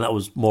 And that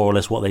was more or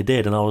less what they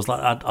did. And I was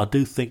like, I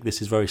do think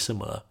this is very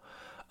similar.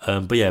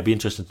 But yeah, it'd be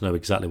interesting to know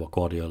exactly what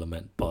Guardiola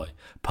meant by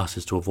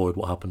passes to avoid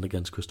what happened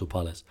against Crystal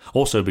Palace.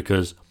 Also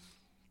because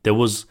there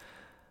was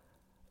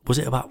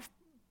it about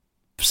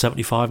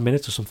 75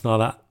 minutes or something like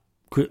that?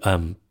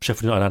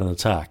 Sheffield United had an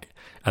attack,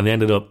 and they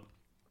ended up,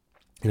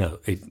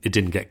 it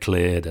didn't get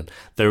cleared, and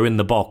they were in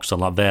the box on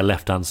like their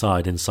left-hand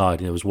side inside,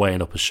 and it was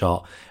weighing up a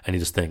shot, and you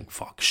just think,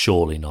 fuck,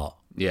 surely not.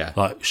 Yeah.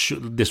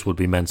 This would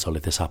be mental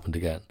if this happened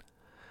again.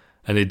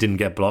 And it didn't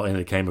get blocked, and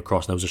it came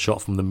across, and there was a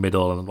shot from the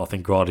middle, and I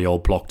think Guardiola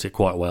blocked it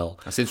quite well.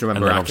 I seem to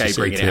remember Ake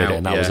bringing it out.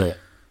 And that was it.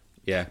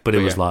 Yeah. But it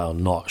was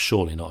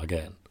surely not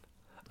again.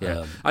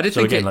 Yeah. I did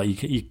so think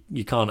again,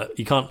 you can't,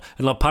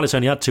 and like Palace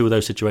only had two of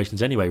those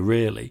situations anyway,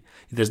 really.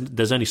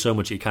 There's only so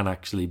much that can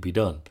actually be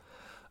done.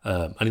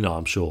 And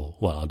I'm sure,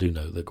 I do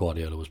know that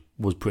Guardiola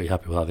was pretty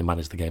happy with how they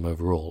managed the game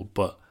overall,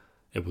 but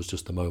it was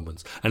just the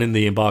moments. And in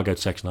the embargoed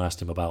section, I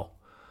asked him about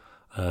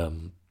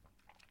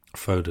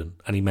Foden,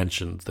 and he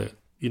mentioned that,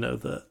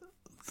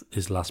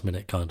 his last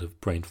minute kind of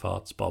brain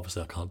farts, but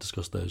obviously I can't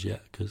discuss those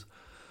yet because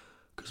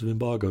of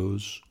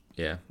embargoes.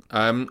 Yeah.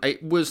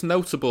 It was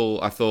notable,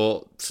 I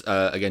thought,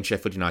 against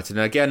Sheffield United.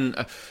 And again,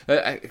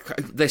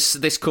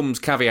 this comes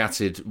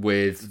caveated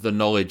with the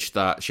knowledge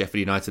that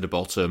Sheffield United are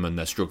bottom and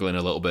they're struggling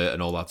a little bit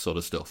and all that sort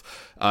of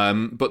stuff.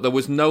 But there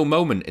was no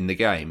moment in the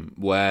game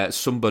where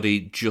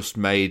somebody just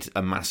made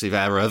a massive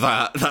error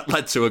that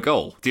led to a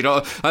goal. Do you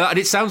know? And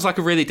it sounds like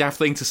a really daft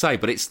thing to say,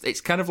 but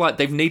it's kind of like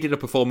they've needed a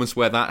performance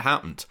where that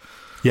happened.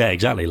 Yeah,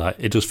 exactly. Like,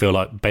 it does feel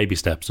like baby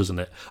steps, doesn't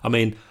it? I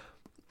mean,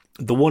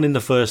 the one in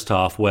the first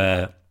half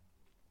where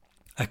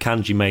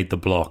Akanji made the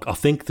block, I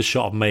think the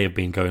shot may have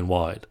been going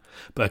wide,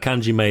 but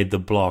Akanji made the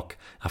block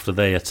after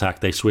they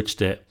attacked. They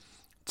switched it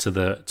to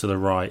the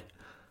right,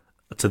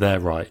 to their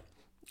right,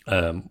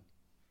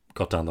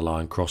 got down the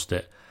line, crossed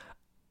it.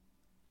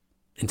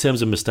 In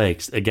terms of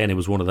mistakes, again, it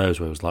was one of those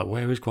where it was like,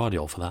 where is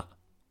Guardiola for that?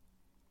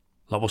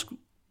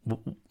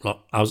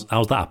 How's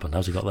that happened?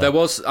 How's he got there? There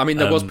was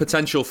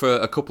potential for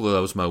a couple of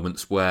those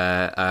moments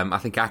where I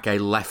think Ake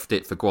left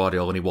it for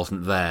Guardiola and he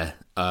wasn't there,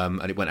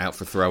 and it went out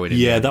for throwing.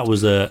 Yeah, that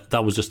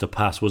was just a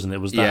pass, wasn't it?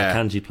 Was that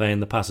Akanji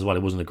playing the pass as well?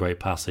 It wasn't a great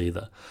pass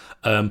either.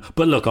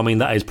 But look, I mean,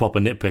 that is proper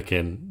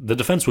nitpicking. The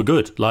defence were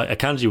good. Like,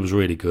 Akanji was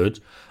really good.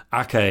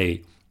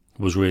 Ake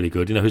was really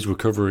good. You know, his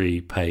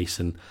recovery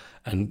pace and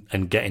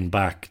getting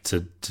back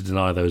to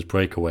deny those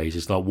breakaways,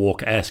 it's like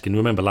Walker-esque. And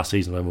remember last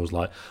season when it was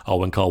like,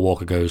 when Kyle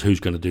Walker goes, who's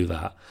going to do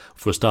that?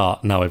 For a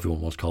start, now everyone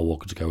wants Kyle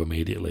Walker to go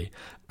immediately.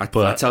 I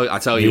tell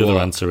you the other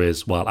what, answer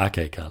is, well,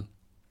 Ake can.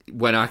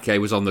 When Ake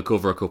was on the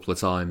cover a couple of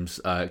times,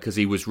 because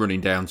he was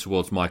running down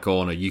towards my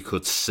corner, you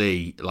could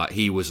see like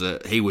he was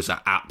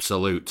at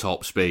absolute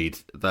top speed.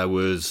 There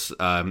was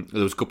a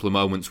couple of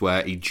moments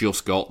where he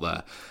just got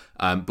there.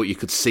 But you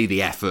could see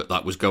the effort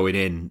that was going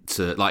in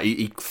to, like,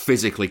 he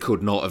physically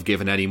could not have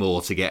given any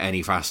more to get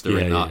any faster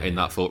in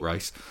that foot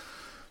race.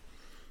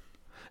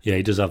 Yeah,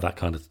 he does have that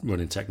kind of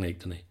running technique,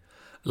 doesn't he?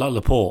 Like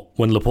Laporte,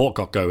 when Laporte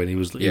got going, he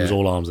was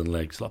all arms and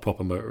legs, like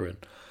proper motoring.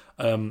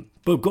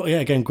 But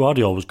again,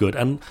 Guardiola was good,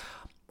 and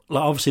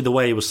like obviously the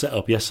way he was set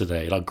up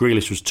yesterday, like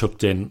Grealish was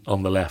tucked in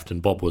on the left,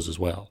 and Bob was as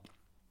well,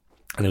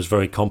 and it was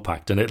very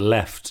compact, and it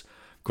left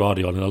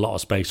Guardiola in a lot of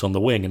space on the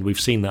wing, and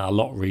we've seen that a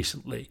lot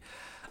recently,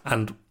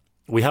 and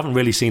we haven't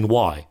really seen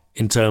why,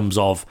 in terms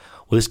of,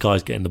 well, this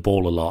guy's getting the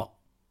ball a lot,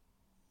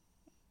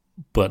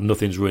 but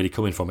nothing's really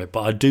coming from it.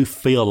 But I do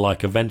feel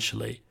like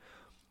eventually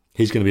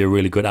he's going to be a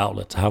really good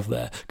outlet to have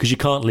there, because you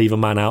can't leave a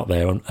man out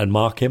there and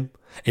mark him.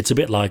 It's a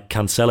bit like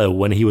Cancelo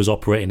when he was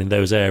operating in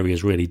those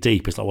areas really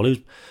deep. It's like, well,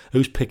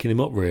 who's picking him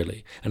up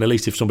really? And at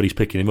least if somebody's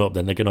picking him up,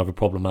 then they're going to have a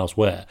problem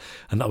elsewhere.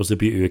 And that was the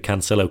beauty of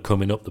Cancelo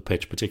coming up the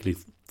pitch,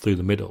 particularly through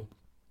the middle.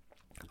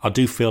 I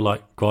do feel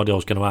like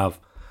Guardiola's going to have,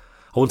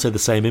 I wouldn't say the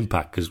same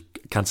impact, because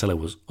Cancelo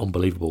was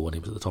unbelievable when he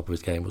was at the top of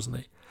his game, wasn't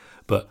he?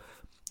 But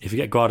if you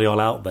get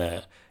Guardiola out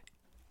there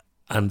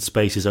and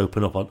spaces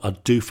open up, I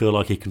do feel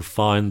like he can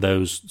find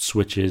those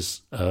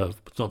switches, not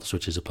the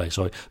switches of play,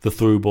 sorry, the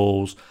through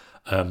balls.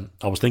 I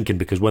was thinking,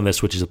 because when there's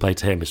switches of play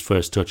to him, his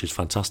first touch is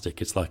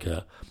fantastic. It's like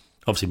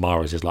obviously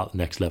Mahrez is like the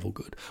next level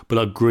good, but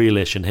like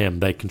Grealish and him,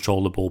 they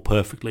control the ball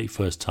perfectly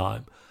first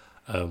time.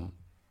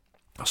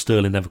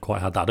 Sterling never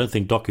quite had that. I don't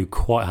think Doku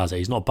quite has it.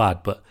 He's not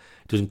bad, but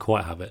he doesn't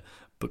quite have it.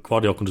 But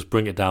Guardiola can just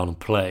bring it down and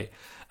play,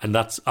 and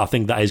I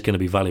think that is going to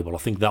be valuable. I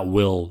think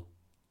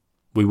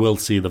we will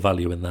see the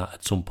value in that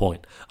at some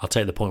point. I'll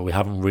take the point we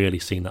haven't really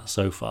seen that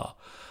so far.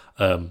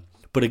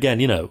 But again,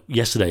 you know,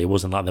 yesterday it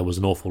wasn't like there was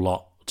an awful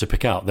lot to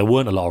pick out. There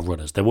weren't a lot of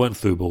runners. There weren't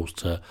through balls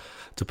to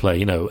play.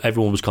 You know,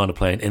 everyone was kind of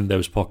playing in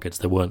those pockets.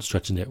 They weren't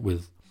stretching it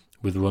with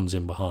runs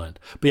in behind.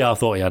 But yeah, I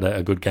thought he had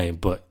a good game.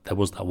 But there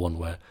was that one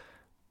where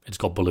it just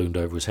got ballooned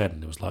over his head,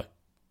 and it was like,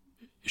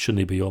 shouldn't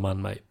he be your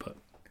man, mate? But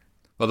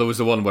well, there was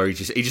the one where he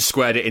just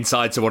squared it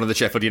inside to one of the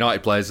Sheffield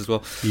United players as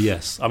well.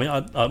 Yes, I mean,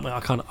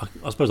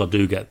 I suppose I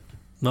do get.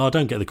 No, I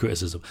don't get the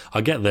criticism.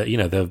 I get that, you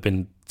know, there have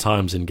been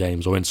times in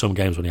games or in some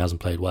games when he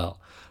hasn't played well,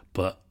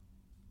 but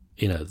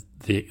you know,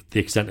 the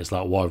extent it's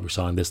like, why have we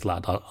signed this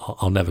lad?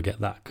 I'll never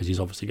get that, because he's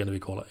obviously going to be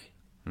quality.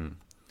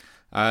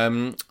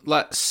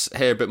 Let's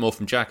hear a bit more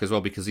from Jack as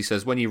well, because he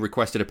says, when you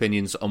requested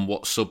opinions on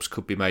what subs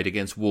could be made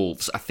against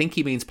Wolves, I think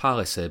he means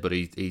Palace here, but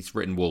he's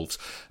written Wolves.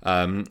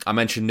 I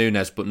mentioned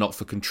Nunes, but not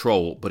for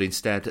control, but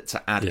instead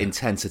to add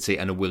intensity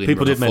and a willing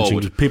runner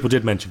forward. People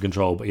did mention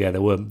control, but yeah,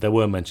 there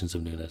were mentions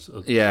of Nunes.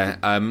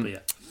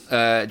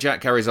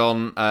 Jack carries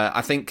on.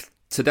 I think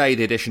today,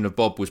 the addition of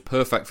Bob was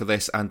perfect for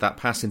this, and that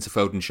pass into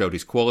Foden showed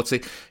his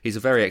quality. He's a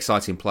very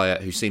exciting player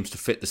who seems to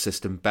fit the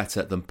system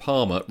better than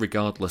Palmer,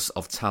 regardless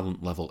of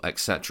talent level,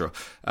 etc.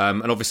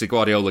 And obviously,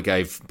 Guardiola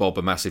gave Bob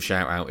a massive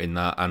shout-out in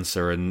that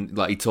answer, and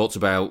like he talked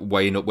about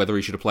weighing up whether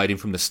he should have played him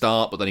from the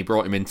start, but then he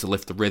brought him in to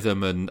lift the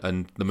rhythm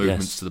and the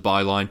movements to the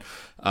byline.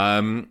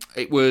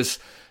 It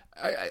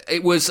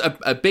was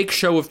a big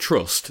show of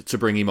trust to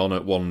bring him on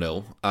at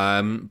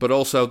 1-0, but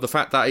also the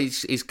fact that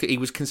he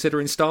was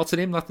considering starting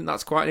him. I think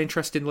that's quite an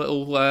interesting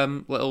little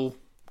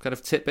kind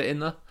of tidbit in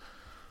there.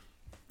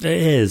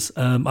 It is.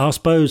 I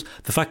suppose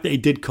the fact that he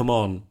did come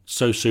on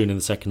so soon in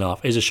the second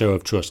half is a show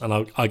of trust,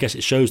 and I guess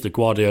it shows that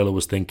Guardiola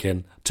was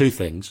thinking two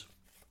things.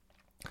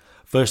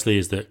 Firstly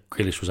is that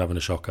Grealish was having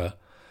a shocker,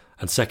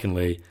 and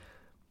secondly,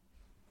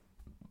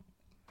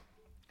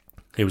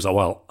 he was like,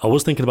 well, I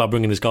was thinking about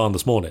bringing this guy on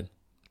this morning,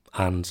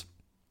 and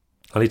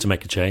I need to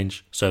make a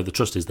change, so the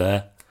trust is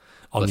there.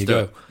 On Let's you do go.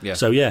 it. Yeah.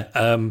 So yeah,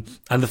 and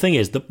the thing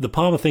is, the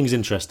Palmer thing's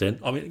interesting.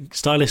 I mean,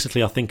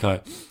 stylistically, I think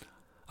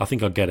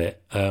I get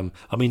it.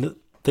 I mean, the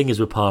thing is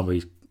with Palmer,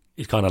 he's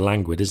kind of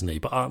languid, isn't he?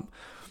 But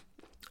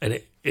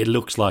and it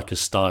looks like a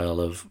style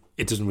of,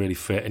 it doesn't really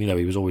fit. And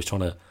he was always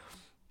trying to,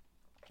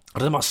 I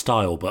don't know about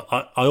style, but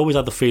I always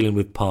had the feeling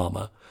with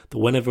Palmer that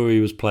whenever he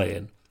was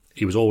playing,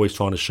 he was always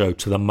trying to show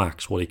to the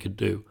max what he could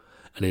do,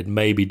 and he'd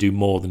maybe do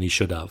more than he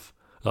should have,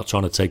 like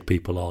trying to take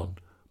people on,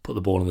 put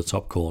the ball in the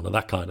top corner,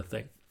 that kind of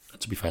thing.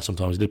 To be fair,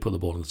 sometimes he did put the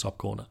ball in the top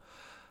corner.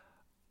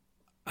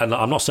 And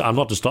I'm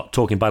not just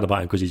talking bad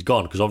about him because he's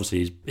gone, because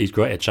obviously he's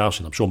great at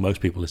jousting. I'm sure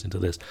most people listening to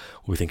this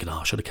will be thinking,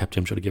 I should have kept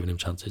him, should have given him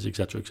chances,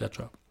 etc.,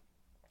 etc.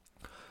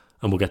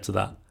 And we'll get to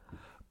that.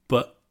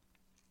 But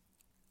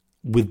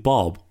with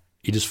Bob,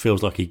 he just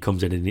feels like he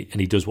comes in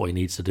and he does what he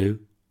needs to do.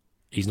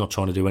 He's not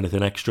trying to do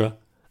anything extra,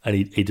 and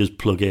he does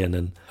plug in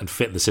and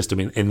fit the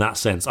system in that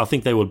sense. I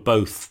think they would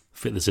both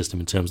fit the system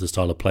in terms of the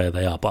style of player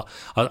they are. But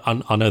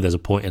I know there's a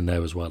point in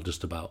there as well,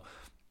 just about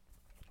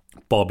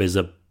Bob is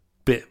a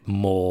bit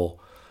more,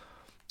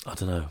 I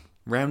don't know,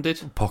 rounded,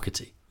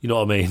 pockety. You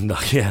know what I mean?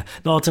 Like, yeah.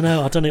 No, I don't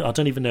know. I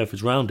don't even know if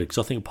it's rounded, because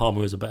I think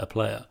Palmer is a better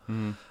player.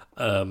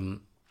 But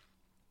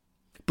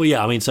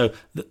yeah, I mean, so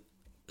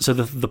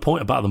the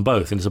point about them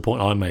both, and it's a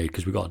point I made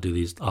because we've got to do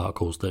these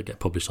articles that get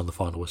published on the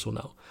Final Whistle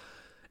now,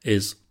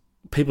 is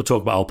people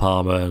talk about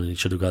Palmer and he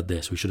should have had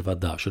this, we should have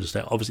had that, should have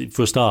stayed. Obviously,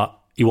 for a start,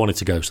 he wanted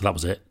to go, so that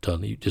was it,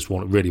 done. He just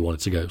really wanted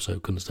to go, so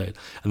couldn't have stayed.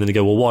 And then they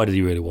go, well, why did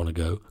he really want to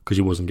go? Because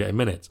he wasn't getting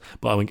minutes.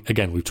 But I mean,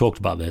 again, we've talked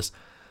about this.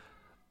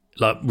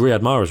 Like,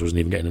 Riyad Mahrez wasn't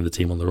even getting in the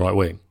team on the right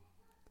wing.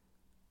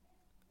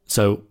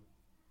 So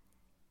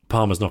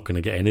Palmer's not going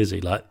to get in, is he?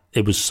 Like,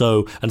 it was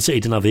so... And City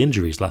didn't have the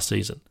injuries last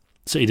season.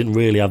 City didn't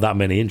really have that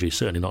many injuries,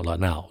 certainly not like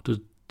now. They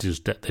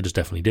just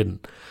definitely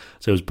didn't.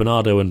 So it was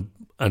Bernardo and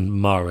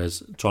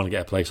Mahrez trying to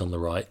get a place on the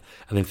right,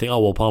 and then think, oh,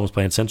 well, Palmer's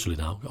playing centrally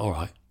now. All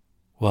right.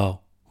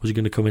 Well, was he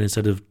going to come in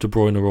instead of De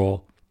Bruyne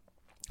or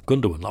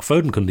Gundogan? Like,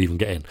 Foden couldn't even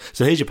get in.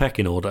 So here's your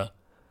pecking order.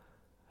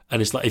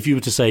 And it's like, if you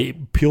were to say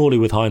purely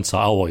with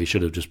hindsight, oh, well, you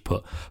should have just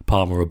put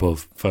Palmer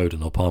above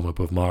Foden or Palmer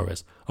above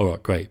Mahrez. All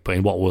right, great. But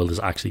in what world is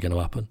it actually going to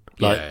happen?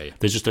 Like, yeah.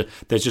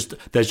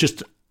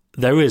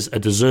 There is a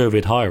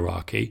deserved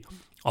hierarchy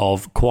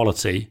of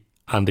quality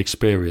and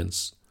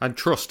experience. And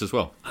trust as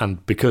well.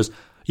 And because,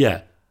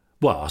 yeah,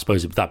 well, I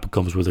suppose that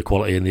becomes with the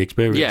quality and the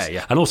experience. Yeah,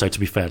 yeah. And also, to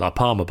be fair, like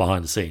Palmer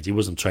behind the scenes, he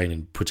wasn't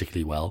training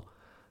particularly well.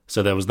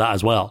 So there was that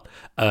as well.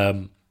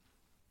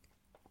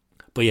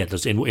 But yeah,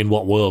 in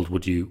what world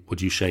would you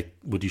shake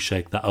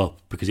that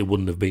up? Because it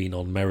wouldn't have been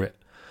on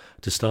merit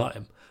to start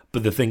him.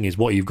 But the thing is,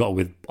 what you've got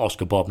with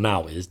Oscar Bob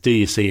now is, do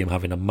you see him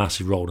having a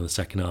massive role in the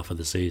second half of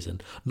the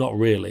season? Not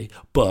really,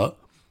 but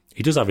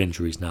he does have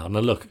injuries now. Now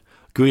look,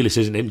 Grealish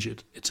isn't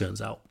injured, it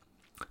turns out.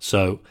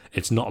 So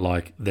it's not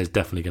like there's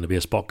definitely going to be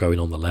a spot going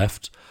on the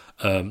left.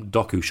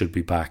 Doku should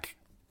be back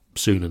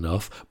soon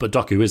enough, but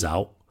Doku is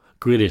out.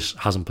 Grealish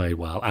hasn't played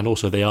well, and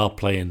also they are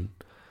playing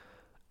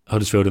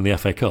Huddersfield in the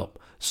FA Cup.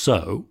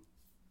 So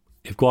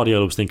if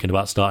Guardiola was thinking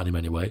about starting him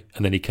anyway,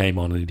 and then he came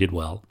on and he did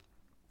well,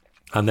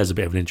 and there's a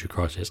bit of an injury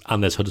crisis,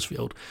 and there's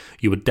Huddersfield,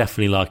 you would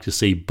definitely like to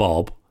see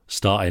Bob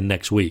starting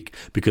next week,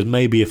 because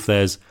maybe if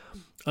there's,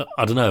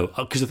 I don't know,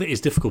 because I think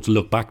it's difficult to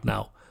look back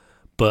now,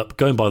 but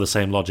going by the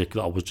same logic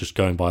that I was just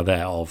going by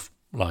there of,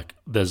 like,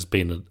 there's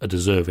been a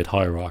deserved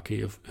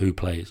hierarchy of who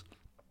plays.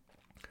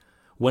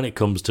 When it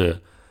comes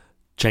to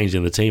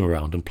changing the team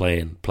around and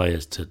playing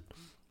players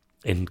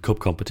in cup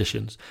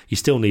competitions, you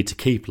still need to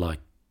keep, like,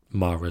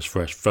 Mahrez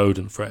fresh,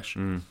 Foden fresh.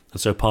 And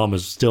so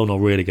Palmer's still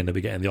not really going to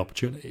be getting the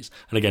opportunities.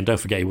 And again,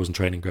 don't forget he wasn't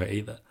training great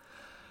either.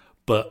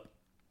 But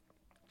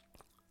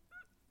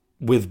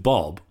with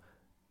Bob,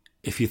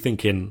 if you're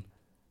thinking,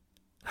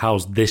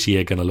 how's this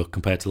year going to look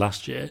compared to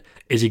last year?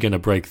 Is he going to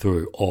break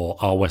through, or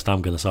are West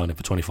Ham going to sign him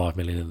for 25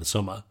 million in the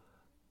summer?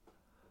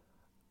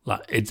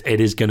 Like,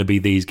 it is going to be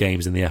these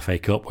games in the FA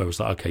Cup where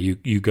it's like, okay,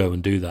 you go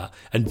and do that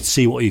and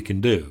see what you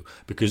can do.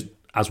 Because,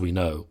 as we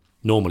know,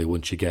 normally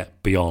once you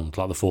get beyond,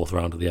 like, the fourth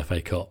round of the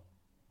FA Cup,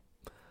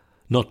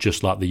 not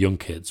just like the young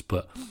kids,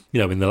 but,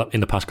 you know, in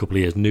the past couple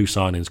of years, new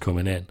signings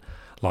coming in,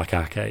 like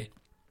Ake,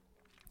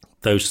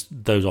 those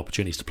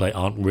opportunities to play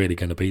aren't really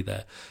going to be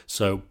there.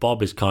 So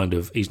Bob is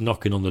he's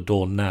knocking on the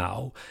door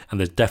now, and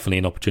there's definitely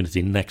an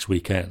opportunity next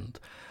weekend.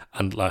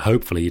 And, like,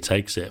 hopefully he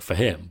takes it for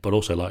him, but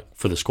also, like,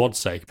 for the squad's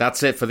sake.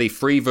 That's it for the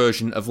free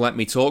version of Let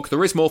Me Talk.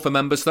 There is more for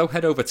members, though.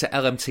 Head over to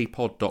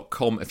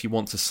lmtpod.com if you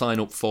want to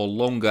sign up for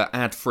longer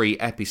ad-free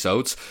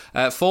episodes.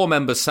 For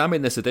members, Sam,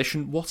 in this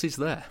edition, what is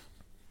there?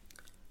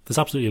 There's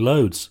absolutely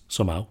loads,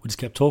 somehow. We just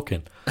kept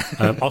talking.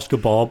 Oscar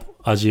Bob,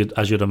 as you'd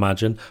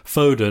imagine.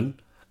 Foden,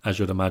 as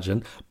you'd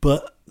imagine.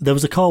 But there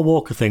was a Kyle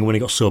Walker thing when he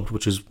got subbed,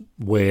 which was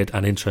weird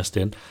and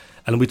interesting.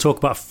 And we talk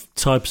about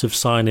types of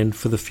signing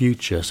for the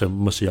future, so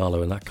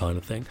Musiala and that kind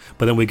of thing.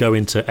 But then we go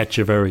into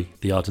Echeverri,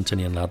 the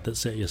Argentinian lad that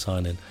City are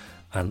signing.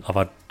 And I've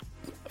had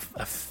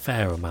a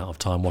fair amount of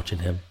time watching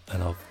him,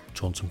 and I've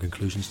drawn some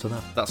conclusions to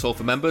that. That's all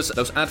for members.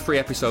 Those ad-free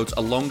episodes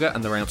are longer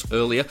and they're out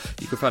earlier.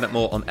 You can find out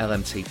more on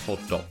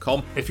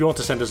lmtpod.com. If you want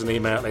to send us an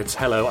email, it's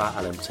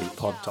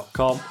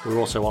hello@lmtpod.com. We're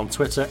also on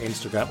Twitter,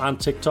 Instagram and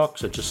TikTok,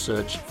 so just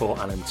search for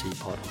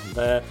LMTpod on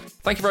there.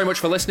 Thank you very much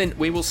for listening.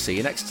 We will see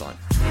you next time.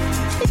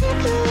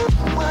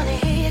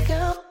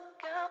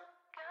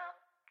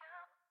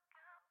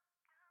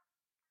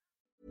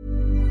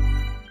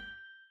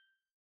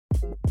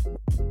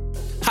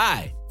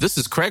 Hi, this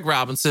is Craig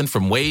Robinson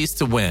from Ways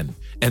to Win,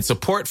 and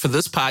support for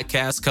this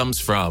podcast comes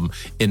from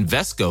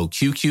Invesco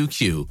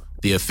QQQ,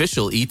 the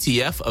official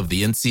ETF of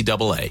the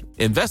NCAA.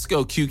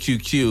 Invesco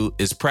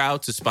QQQ is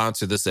proud to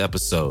sponsor this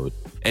episode,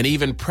 and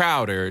even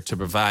prouder to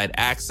provide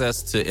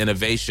access to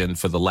innovation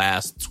for the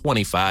last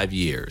 25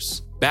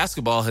 years.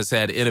 Basketball has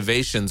had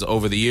innovations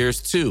over the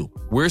years, too.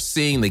 We're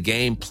seeing the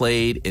game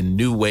played in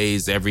new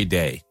ways every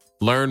day.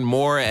 Learn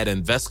more at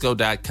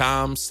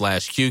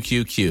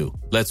Invesco.com/QQQ.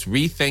 Let's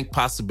rethink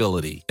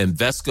possibility.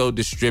 Invesco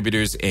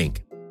Distributors,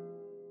 Inc.